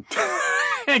conversation.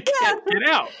 I can't get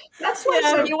out. That's why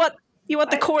you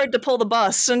want the cord to pull the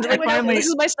bus, and this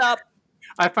is my stop.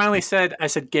 I finally said,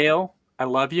 Gail, I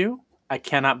love you. I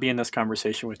cannot be in this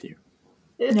conversation with you.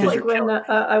 It's like when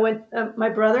my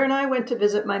brother and I went to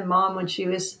visit my mom when she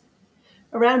was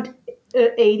around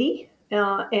 80,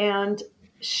 and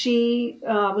she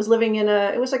was living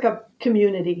it was like a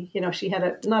community. She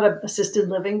had not a assisted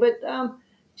living, but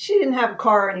she didn't have a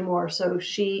car anymore. So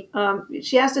she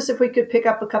asked us if we could pick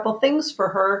up a couple things for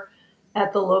her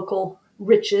at the local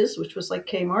Riches, which was like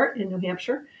Kmart in New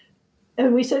Hampshire.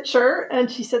 And we said, sure. And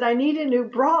she said, I need a new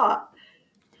bra.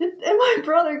 And my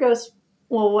brother goes,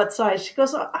 well, what size? She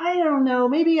goes, I don't know,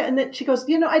 maybe. And then she goes,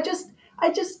 I just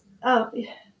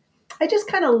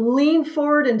kind of lean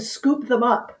forward and scoop them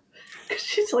up because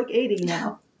she's like 80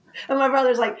 now. And my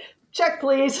brother's like, check,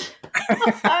 please.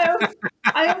 I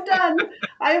am done.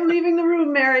 I am leaving the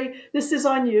room, Mary. This is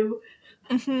on you.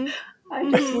 Mm-hmm. I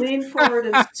just lean forward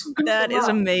and scoop That them is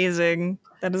up. amazing.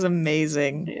 That is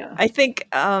amazing. Yeah. I think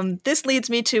this leads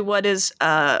me to what is,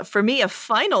 for me, a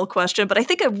final question, but I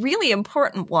think a really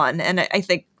important one. And I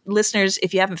think listeners,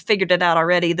 if you haven't figured it out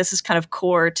already, this is kind of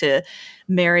core to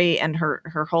Mary and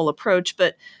her whole approach.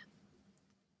 But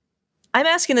I'm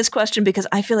asking this question because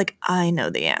I feel like I know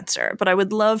the answer, but I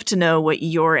would love to know what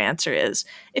your answer is.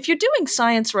 If you're doing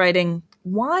science writing,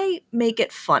 why make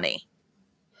it funny?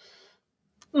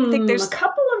 I think there's a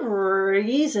couple of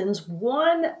reasons.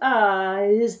 One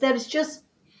is that it's just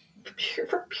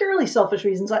for purely selfish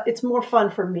reasons. It's more fun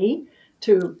for me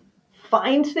to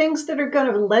find things that are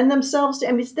going to lend themselves to.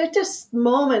 I mean, they're just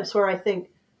moments where I think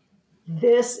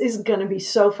this is going to be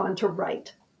so fun to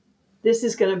write. This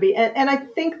is going to be, and I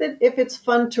think that if it's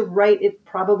fun to write, it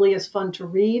probably is fun to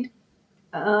read.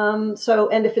 And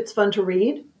if it's fun to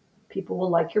read, people will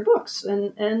like your books,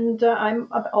 and I'm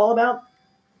all about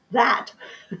that.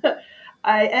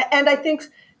 I think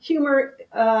humor.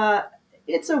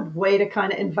 It's a way to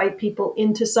kind of invite people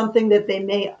into something that they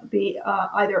may be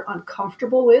either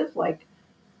uncomfortable with, like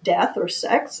death or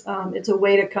sex. It's a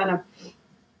way to kind of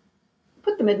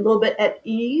put them a little bit at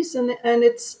ease, and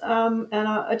it's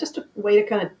just a way to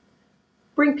kind of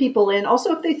bring people in.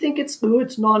 Also, if they think it's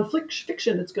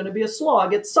non-fiction, it's going to be a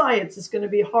slog. It's science. It's going to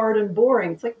be hard and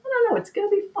boring. It's like, no, it's going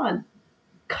to be fun.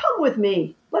 Come with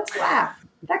me. Let's laugh.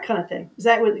 That kind of thing. Is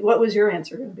that what was your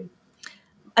answer going to be?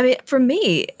 I mean, for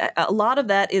me, a lot of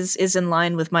that is in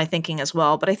line with my thinking as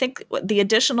well. But I think the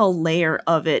additional layer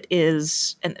of it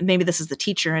is, and maybe this is the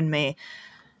teacher in me,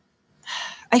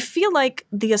 I feel like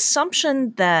the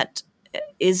assumption that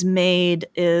is made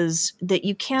is that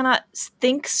you cannot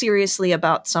think seriously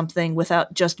about something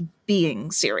without just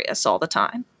being serious all the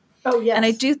time. Oh, yes. And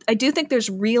I do think there's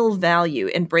real value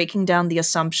in breaking down the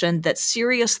assumption that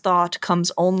serious thought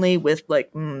comes only with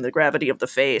like the gravity of the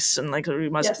face, and like we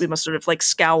must sort of like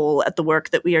scowl at the work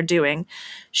that we are doing,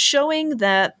 showing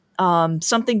that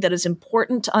something that is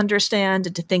important to understand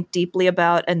and to think deeply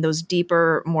about, and those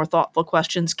deeper, more thoughtful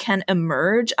questions can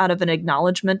emerge out of an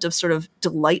acknowledgement of sort of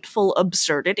delightful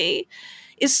absurdity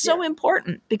is so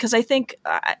important, because I think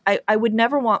I would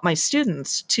never want my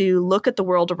students to look at the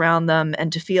world around them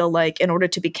and to feel like in order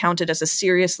to be counted as a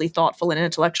seriously thoughtful and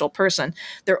intellectual person,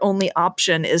 their only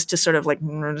option is to sort of like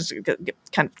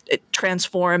kind of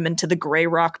transform into the gray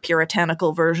rock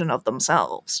puritanical version of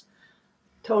themselves.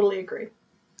 Totally agree.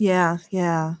 Yeah.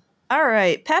 All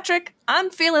right, Patrick,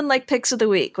 I'm feeling like picks of the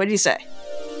week. What do you say?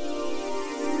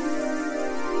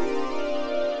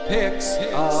 Picks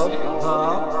of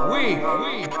the week.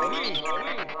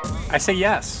 I say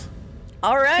yes.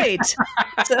 All right.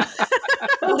 So,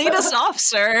 lead us off,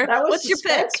 sir. What's your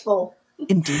pick?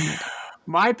 Indeed.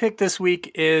 My pick this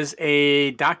week is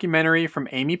a documentary from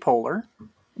Amy Poehler,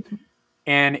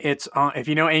 and it's on. If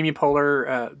you know Amy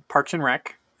Poehler, Parks and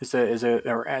Rec is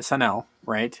or SNL,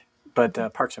 right?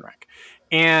 But Parks and Rec,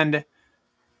 and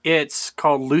it's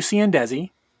called Lucy and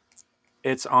Desi.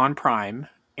 It's on Prime,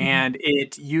 and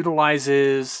it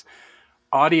utilizes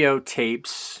audio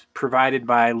tapes provided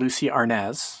by Lucy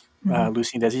Arnaz,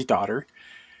 Lucy and Desi's daughter.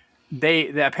 They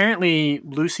apparently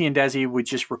Lucy and Desi would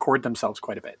just record themselves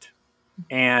quite a bit,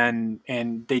 and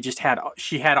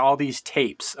she had all these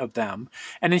tapes of them,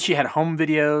 and then she had home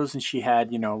videos, and she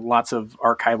had lots of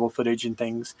archival footage and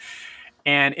things,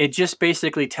 and it just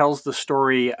basically tells the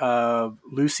story of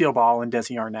Lucille Ball and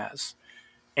Desi Arnaz,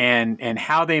 and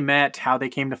how they met, how they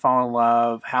came to fall in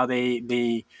love, how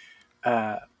they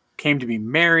came to be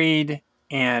married,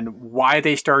 and why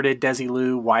they started Desi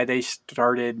Lou, why they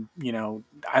started,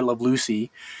 I Love Lucy.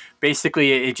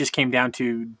 Basically, it just came down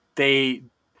to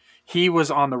he was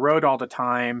on the road all the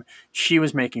time, she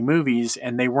was making movies,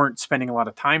 and they weren't spending a lot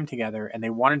of time together, and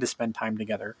they wanted to spend time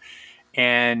together.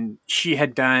 And she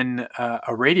had done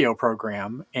a radio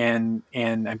program, and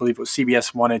I believe it was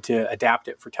CBS wanted to adapt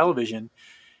it for television.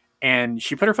 And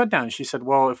she put her foot down. She said,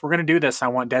 well, if we're going to do this, I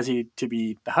want Desi to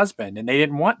be the husband. And they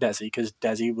didn't want Desi because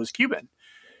Desi was Cuban.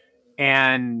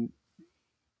 And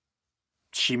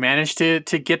she managed to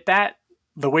get that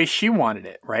the way she wanted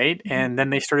it, right? Mm-hmm. And then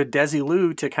they started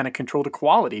Desilu to kind of control the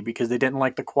quality because they didn't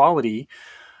like the quality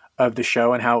of the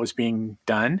show and how it was being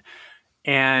done.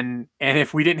 And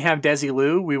if we didn't have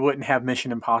Desilu, we wouldn't have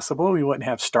Mission Impossible. We wouldn't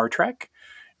have Star Trek.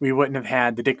 We wouldn't have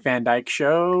had the Dick Van Dyke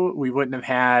Show. We wouldn't have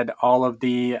had all of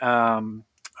the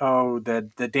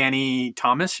the Danny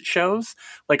Thomas shows.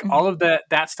 Like all of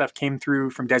that stuff came through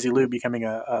from Desilu becoming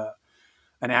an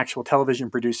actual television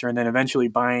producer, and then eventually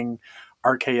buying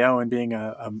RKO and being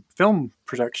a film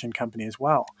production company as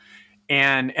well.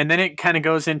 And then it kind of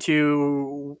goes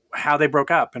into how they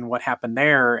broke up and what happened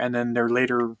there, and then their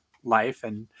later life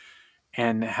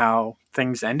and how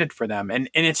things ended for them. And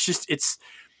it's just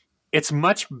it's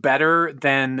much better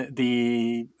than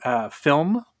the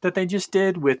film that they just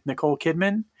did with Nicole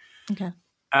Kidman. Okay.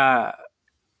 And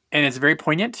it's very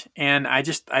poignant, and I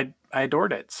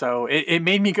adored it. So it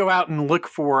made me go out and look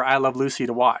for I Love Lucy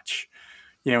to watch,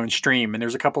 and stream. And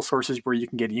there's a couple sources where you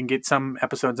can get some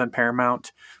episodes on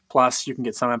Paramount Plus. You can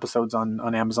get some episodes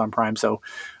on Amazon Prime. So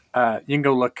you can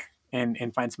go look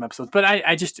and find some episodes. But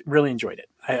I just really enjoyed it.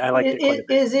 I liked it quite a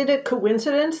bit. Is it a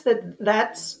coincidence that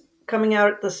that's coming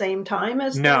out at the same time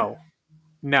as No,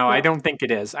 I don't think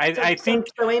it is. I think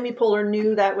so. Amy Poehler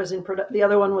knew that was in production. The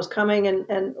other one was coming,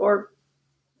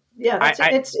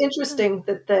 it's interesting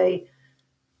that they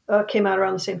came out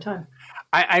around the same time.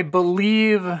 I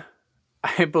believe that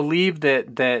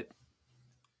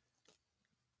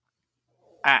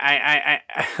I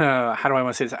how do I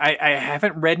want to say this? I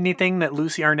haven't read anything that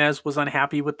Lucy Arnaz was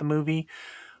unhappy with the movie.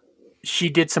 She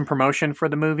did some promotion for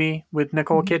the movie with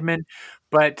Nicole Kidman,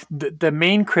 but the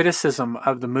main criticism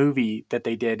of the movie that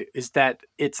they did is that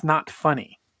it's not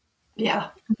funny. Yeah,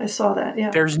 I saw that.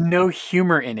 Yeah, there's no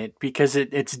humor in it because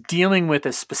it's dealing with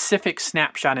a specific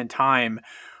snapshot in time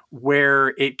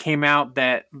where it came out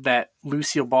that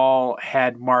Lucille Ball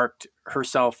had marked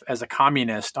herself as a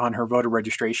communist on her voter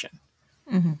registration,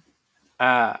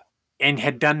 and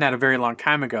had done that a very long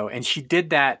time ago. And she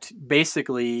did that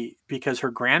basically because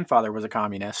her grandfather was a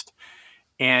communist,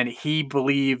 and he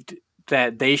believed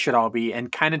that they should all be,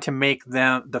 and kind of to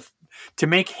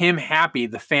make him happy,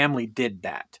 the family did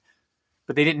that.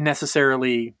 But they didn't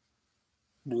necessarily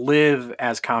live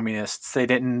as communists. They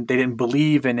didn't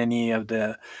believe in any of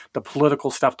the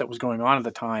political stuff that was going on at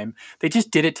the time. They just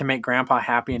did it to make Grandpa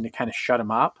happy and to kind of shut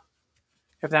him up,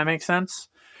 if that makes sense.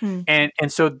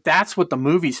 And so that's what the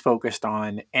movie's focused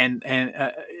on. And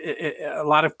a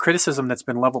lot of criticism that's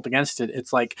been leveled against it.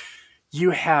 It's like,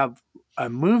 you have a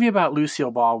movie about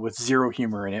Lucille Ball with zero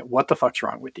humor in it. What the fuck's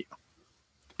wrong with you?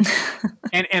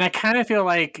 and I kind of feel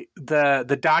like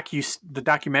the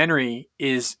documentary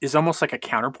is almost like a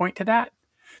counterpoint to that,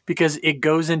 because it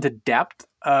goes into depth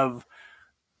of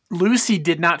Lucy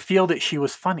did not feel that she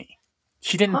was funny.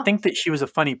 She didn't think that she was a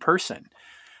funny person,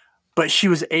 but she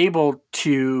was able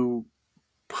to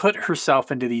put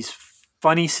herself into these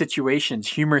funny situations,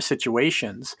 humorous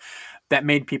situations that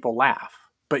made people laugh.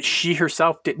 But she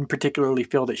herself didn't particularly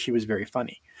feel that she was very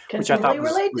funny, which I thought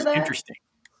was interesting.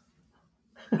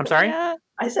 I'm sorry? Yeah.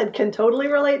 I said, can totally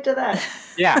relate to that.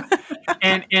 Yeah.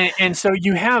 And so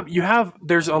you have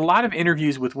there's a lot of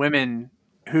interviews with women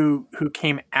who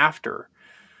came after,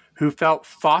 who felt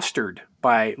fostered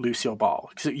by Lucille Ball.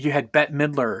 So you had Bette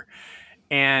Midler,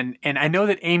 and I know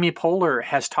that Amy Poehler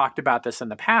has talked about this in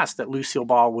the past, that Lucille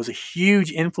Ball was a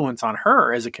huge influence on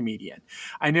her as a comedian.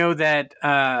 I know that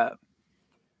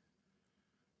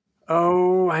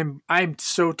I'm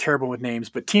so terrible with names,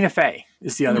 but Tina Fey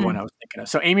is the other one I was thinking of.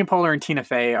 So Amy Poehler and Tina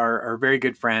Fey are very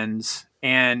good friends,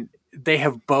 and they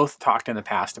have both talked in the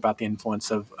past about the influence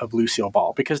of Lucille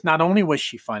Ball, because not only was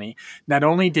she funny, not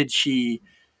only did she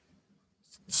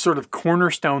sort of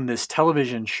cornerstone this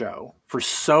television show for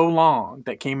so long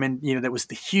that came in, that was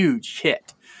the huge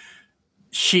hit,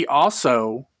 she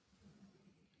also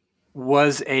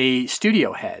was a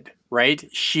studio head. Right?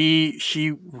 She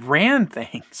ran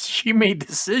things. She made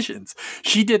decisions.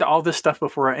 She did all this stuff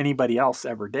before anybody else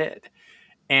ever did.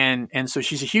 And so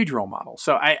she's a huge role model.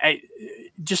 So I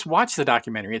just watch the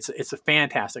documentary. It's a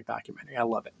fantastic documentary. I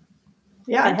love it.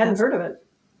 Yeah, I hadn't heard of it.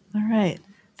 All right.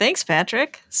 Thanks,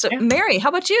 Patrick. So Mary, how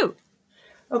about you?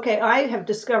 Okay, I have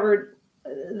discovered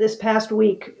this past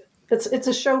week, it's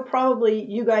a show probably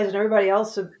you guys and everybody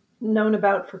else have known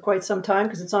about for quite some time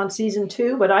because it's on season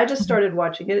 2, but I just started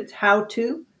watching it. It's How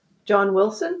To, John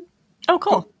Wilson. Oh,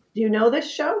 cool. Do you know this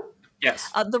show?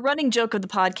 Yes. The running joke of the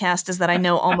podcast is that I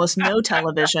know almost no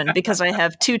television because I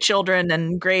have 2 children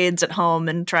and grades at home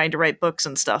and trying to write books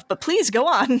and stuff. But please go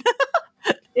on.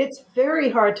 It's very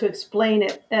hard to explain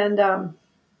it, and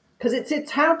because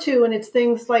it's how to, and it's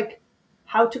things like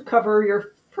how to cover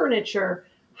your furniture,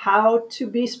 how to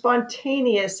be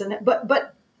spontaneous, and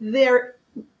but there's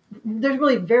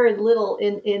really very little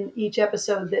in each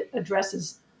episode that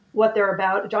addresses what they're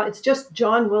about. It's just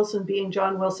John Wilson being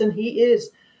John Wilson. He is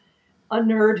a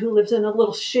nerd who lives in a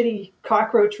little shitty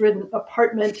cockroach-ridden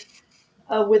apartment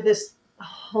with this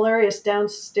hilarious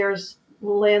downstairs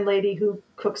landlady who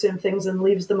cooks him things and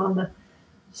leaves them on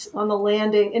the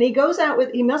landing. And he goes out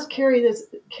with, he must carry this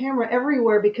camera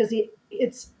everywhere because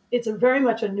it's a very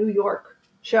much a New York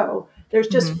show. There's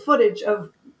just footage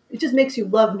of, it just makes you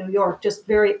love New York, just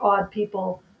very odd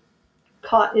people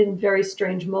caught in very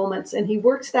strange moments. And he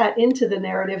works that into the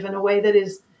narrative in a way that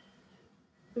is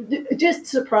just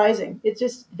surprising. It's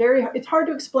just it's hard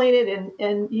to explain it.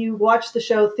 And you watch the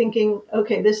show thinking,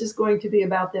 okay, this is going to be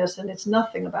about this. And it's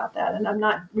nothing about that. And I'm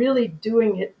not really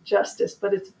doing it justice,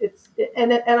 but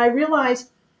and I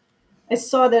realized I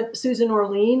saw that Susan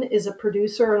Orlean is a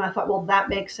producer, and I thought, well, that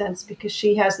makes sense because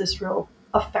she has this real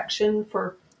affection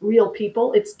for real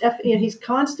people. It's definitely, and he's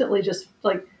constantly just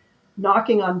like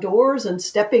knocking on doors and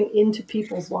stepping into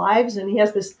people's lives. And he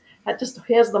has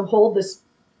he has them hold this,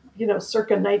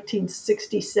 circa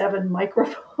 1967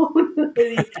 microphone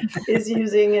that he is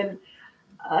using.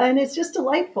 And it's just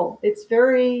delightful. It's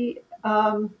very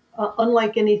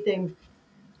unlike anything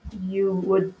you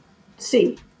would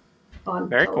see on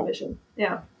Very television. cool.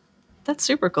 Yeah. That's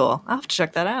super cool. I'll have to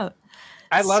check that out.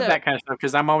 I love that kind of stuff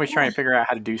because I'm always trying to figure out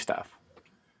how to do stuff.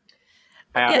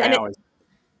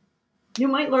 You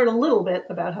might learn a little bit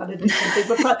about how to do something,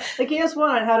 but like he has one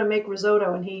on how to make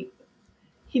risotto, and he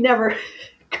never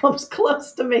comes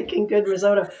close to making good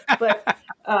risotto. But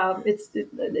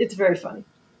it's very funny.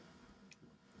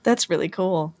 That's really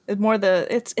cool.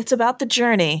 It's about the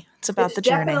journey. It's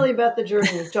definitely about the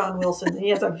journey with John Wilson. He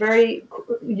has a very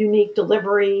unique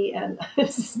delivery, and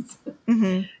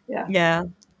yeah.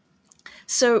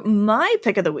 So my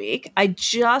pick of the week, I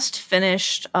just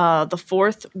finished the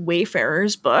 4th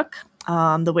Wayfarers book.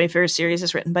 The Wayfarers series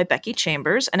is written by Becky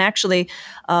Chambers. And actually,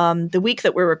 the week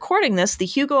that we're recording this, the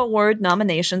Hugo Award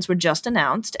nominations were just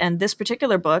announced. And this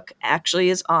particular book actually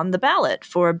is on the ballot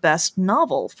for Best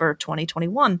Novel for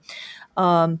 2021.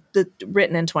 Written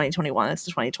in 2021. It's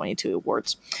the 2022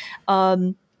 awards.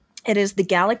 It is The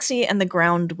Galaxy and the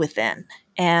Ground Within.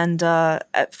 And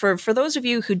for those of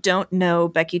you who don't know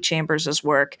Becky Chambers'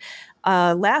 work,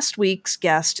 last week's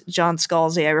guest, John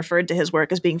Scalzi, I referred to his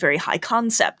work as being very high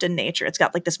concept in nature. It's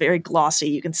got like this very glossy,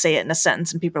 you can say it in a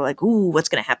sentence and people are like, ooh, what's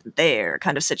going to happen there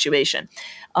kind of situation.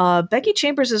 Becky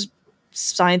Chambers'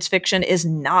 science fiction is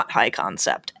not high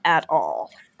concept at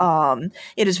all.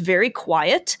 It is very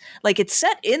quiet. Like, it's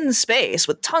set in space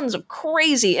with tons of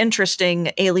crazy,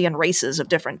 interesting alien races of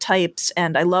different types.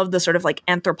 And I love the sort of like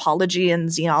anthropology and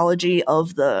xenology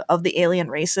of the alien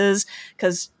races,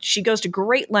 because she goes to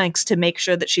great lengths to make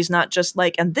sure that she's not just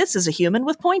like, and this is a human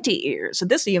with pointy ears, and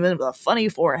this is a human with a funny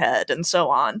forehead, and so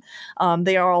on.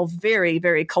 They are all very,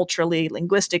 very culturally,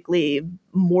 linguistically,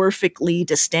 morphically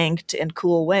distinct in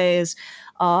cool ways.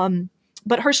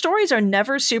 But her stories are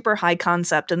never super high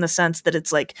concept in the sense that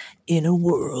it's like, in a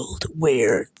world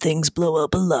where things blow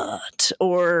up a lot,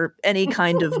 or any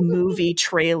kind of movie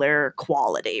trailer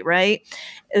quality, right?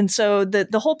 And so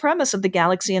the whole premise of The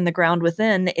Galaxy and the Ground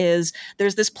Within is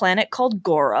there's this planet called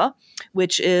Gora,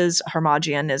 which is,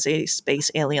 Harmagian is a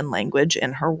space alien language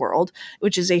in her world,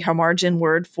 which is a Harmagian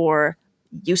word for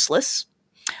useless.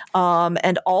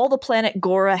 And all the planet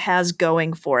Gora has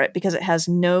going for it, because it has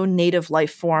no native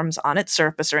life forms on its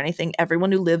surface or anything.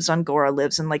 Everyone who lives on Gora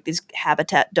lives in like these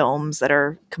habitat domes that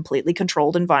are completely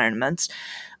controlled environments.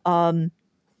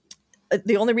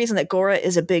 The only reason that Gora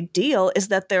is a big deal is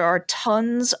that there are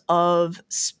tons of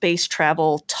space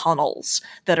travel tunnels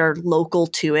that are local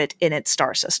to it in its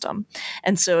star system.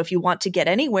 And so if you want to get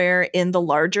anywhere in the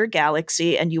larger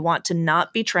galaxy and you want to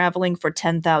not be traveling for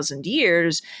 10,000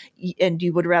 years, and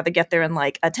you would rather get there in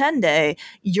like a 10-day,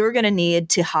 you're going to need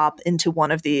to hop into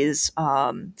one of these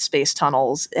space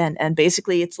tunnels. And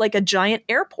basically it's like a giant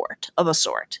airport of a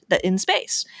sort that in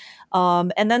space.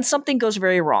 And then something goes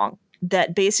very wrong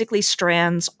that basically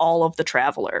strands all of the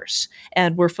travelers.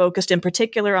 And we're focused in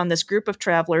particular on this group of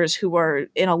travelers who are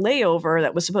in a layover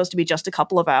that was supposed to be just a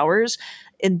couple of hours,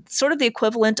 in sort of the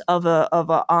equivalent of a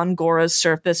on Gora's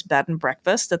surface bed and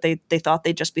breakfast that they thought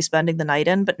they'd just be spending the night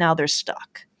in, but now they're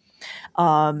stuck.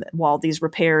 while these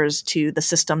repairs to the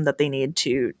system that they need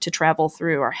to travel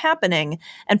through are happening.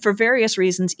 And for various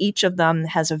reasons, each of them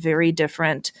has a very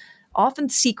different, often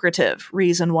secretive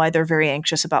reason why they're very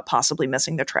anxious about possibly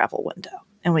missing their travel window.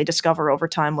 And we discover over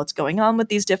time what's going on with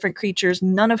these different creatures,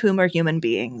 none of whom are human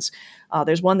beings.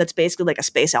 There's one that's basically like a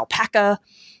space alpaca.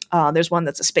 There's one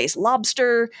that's a space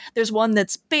lobster. There's one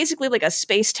that's basically like a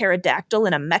space pterodactyl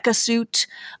in a mecha suit.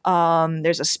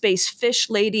 There's a space fish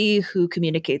lady who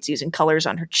communicates using colors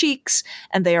on her cheeks,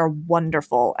 and they are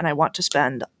wonderful. And I want to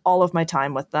spend all of my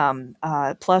time with them.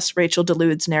 Plus, Rachel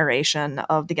Delude's narration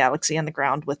of the galaxy and the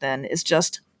ground within is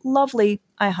just lovely.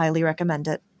 I highly recommend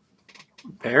it.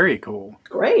 Very cool.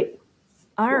 Great.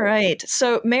 All right.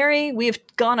 So, Mary, we've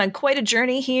gone on quite a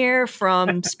journey here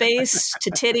from space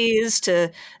to titties to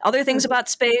other things about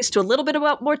space to a little bit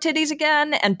about more titties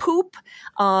again and poop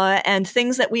and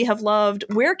things that we have loved.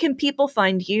 Where can people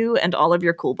find you and all of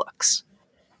your cool books?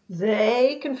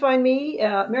 They can find me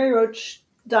at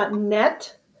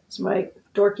maryroach.net. It's my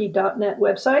dorky.net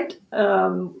website,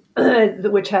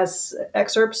 which has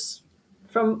excerpts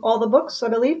from all the books, I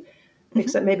believe,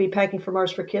 except maybe Packing for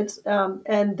Mars for Kids. All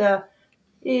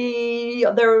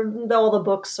the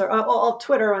books are on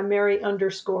Twitter. I'm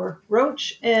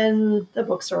Mary_Roach, and the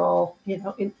books are all,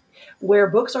 where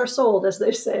books are sold, as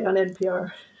they say on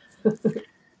NPR.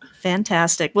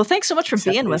 Fantastic. Well, thanks so much for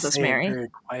being with us, Mary. Very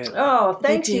quietly. Oh,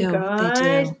 thanks, They do. you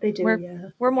guys. They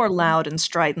do. We're more loud and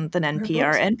strident than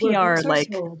NPR. NPR,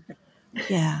 like,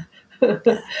 yeah.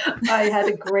 I had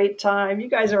a great time. You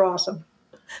guys are awesome.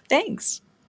 Thanks.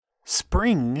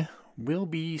 Spring will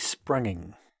be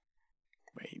sprunging.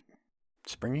 Wait,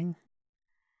 springing?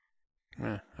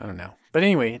 I don't know. But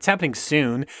anyway, it's happening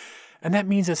soon, and that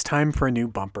means it's time for a new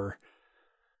bumper.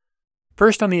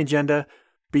 First on the agenda,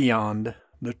 Beyond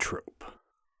the Trope.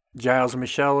 Giles and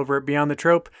Michelle over at Beyond the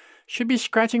Trope should be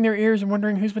scratching their ears and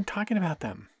wondering who's been talking about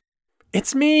them.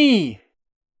 It's me!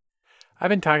 I've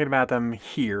been talking about them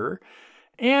here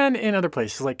and in other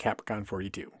places like Capricorn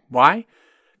 42. Why?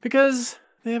 Because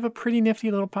they have a pretty nifty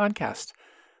little podcast.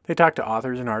 They talk to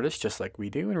authors and artists just like we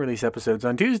do and release episodes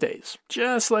on Tuesdays,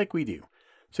 just like we do.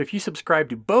 So if you subscribe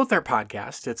to both their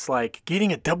podcasts, it's like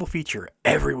getting a double feature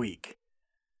every week.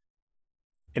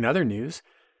 In other news,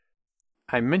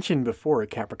 I mentioned before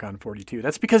at Capricorn 42,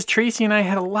 that's because Tracy and I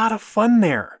had a lot of fun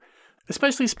there,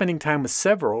 especially spending time with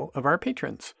several of our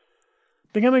patrons.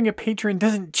 Becoming a patron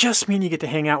doesn't just mean you get to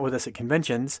hang out with us at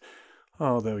conventions,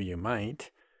 although you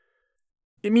might.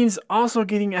 It means also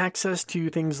getting access to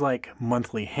things like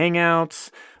monthly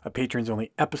hangouts, a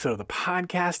patrons-only episode of the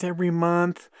podcast every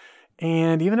month,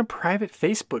 and even a private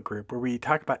Facebook group where we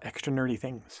talk about extra nerdy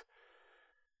things.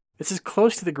 It's as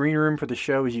close to the green room for the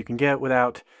show as you can get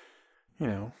without,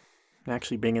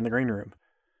 actually being in the green room.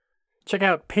 Check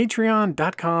out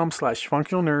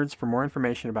patreon.com/functionalnerds for more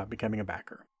information about becoming a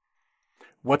backer.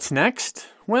 What's next?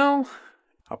 Well,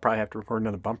 I'll probably have to record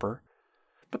another bumper.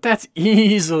 But that's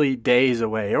easily days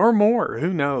away, or more,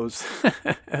 who knows?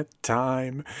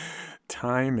 Time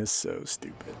is so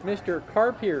stupid. Mr.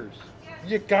 Carpiers.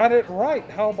 You got it right.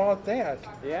 How about that?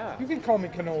 Yeah. You can call me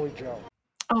Cannoli Joe.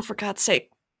 Oh, for God's sake.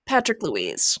 Patrick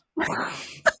Louise.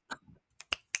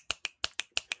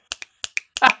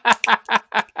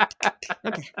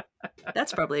 Okay.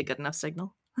 That's probably a good enough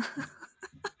signal.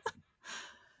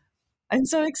 I'm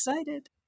so excited.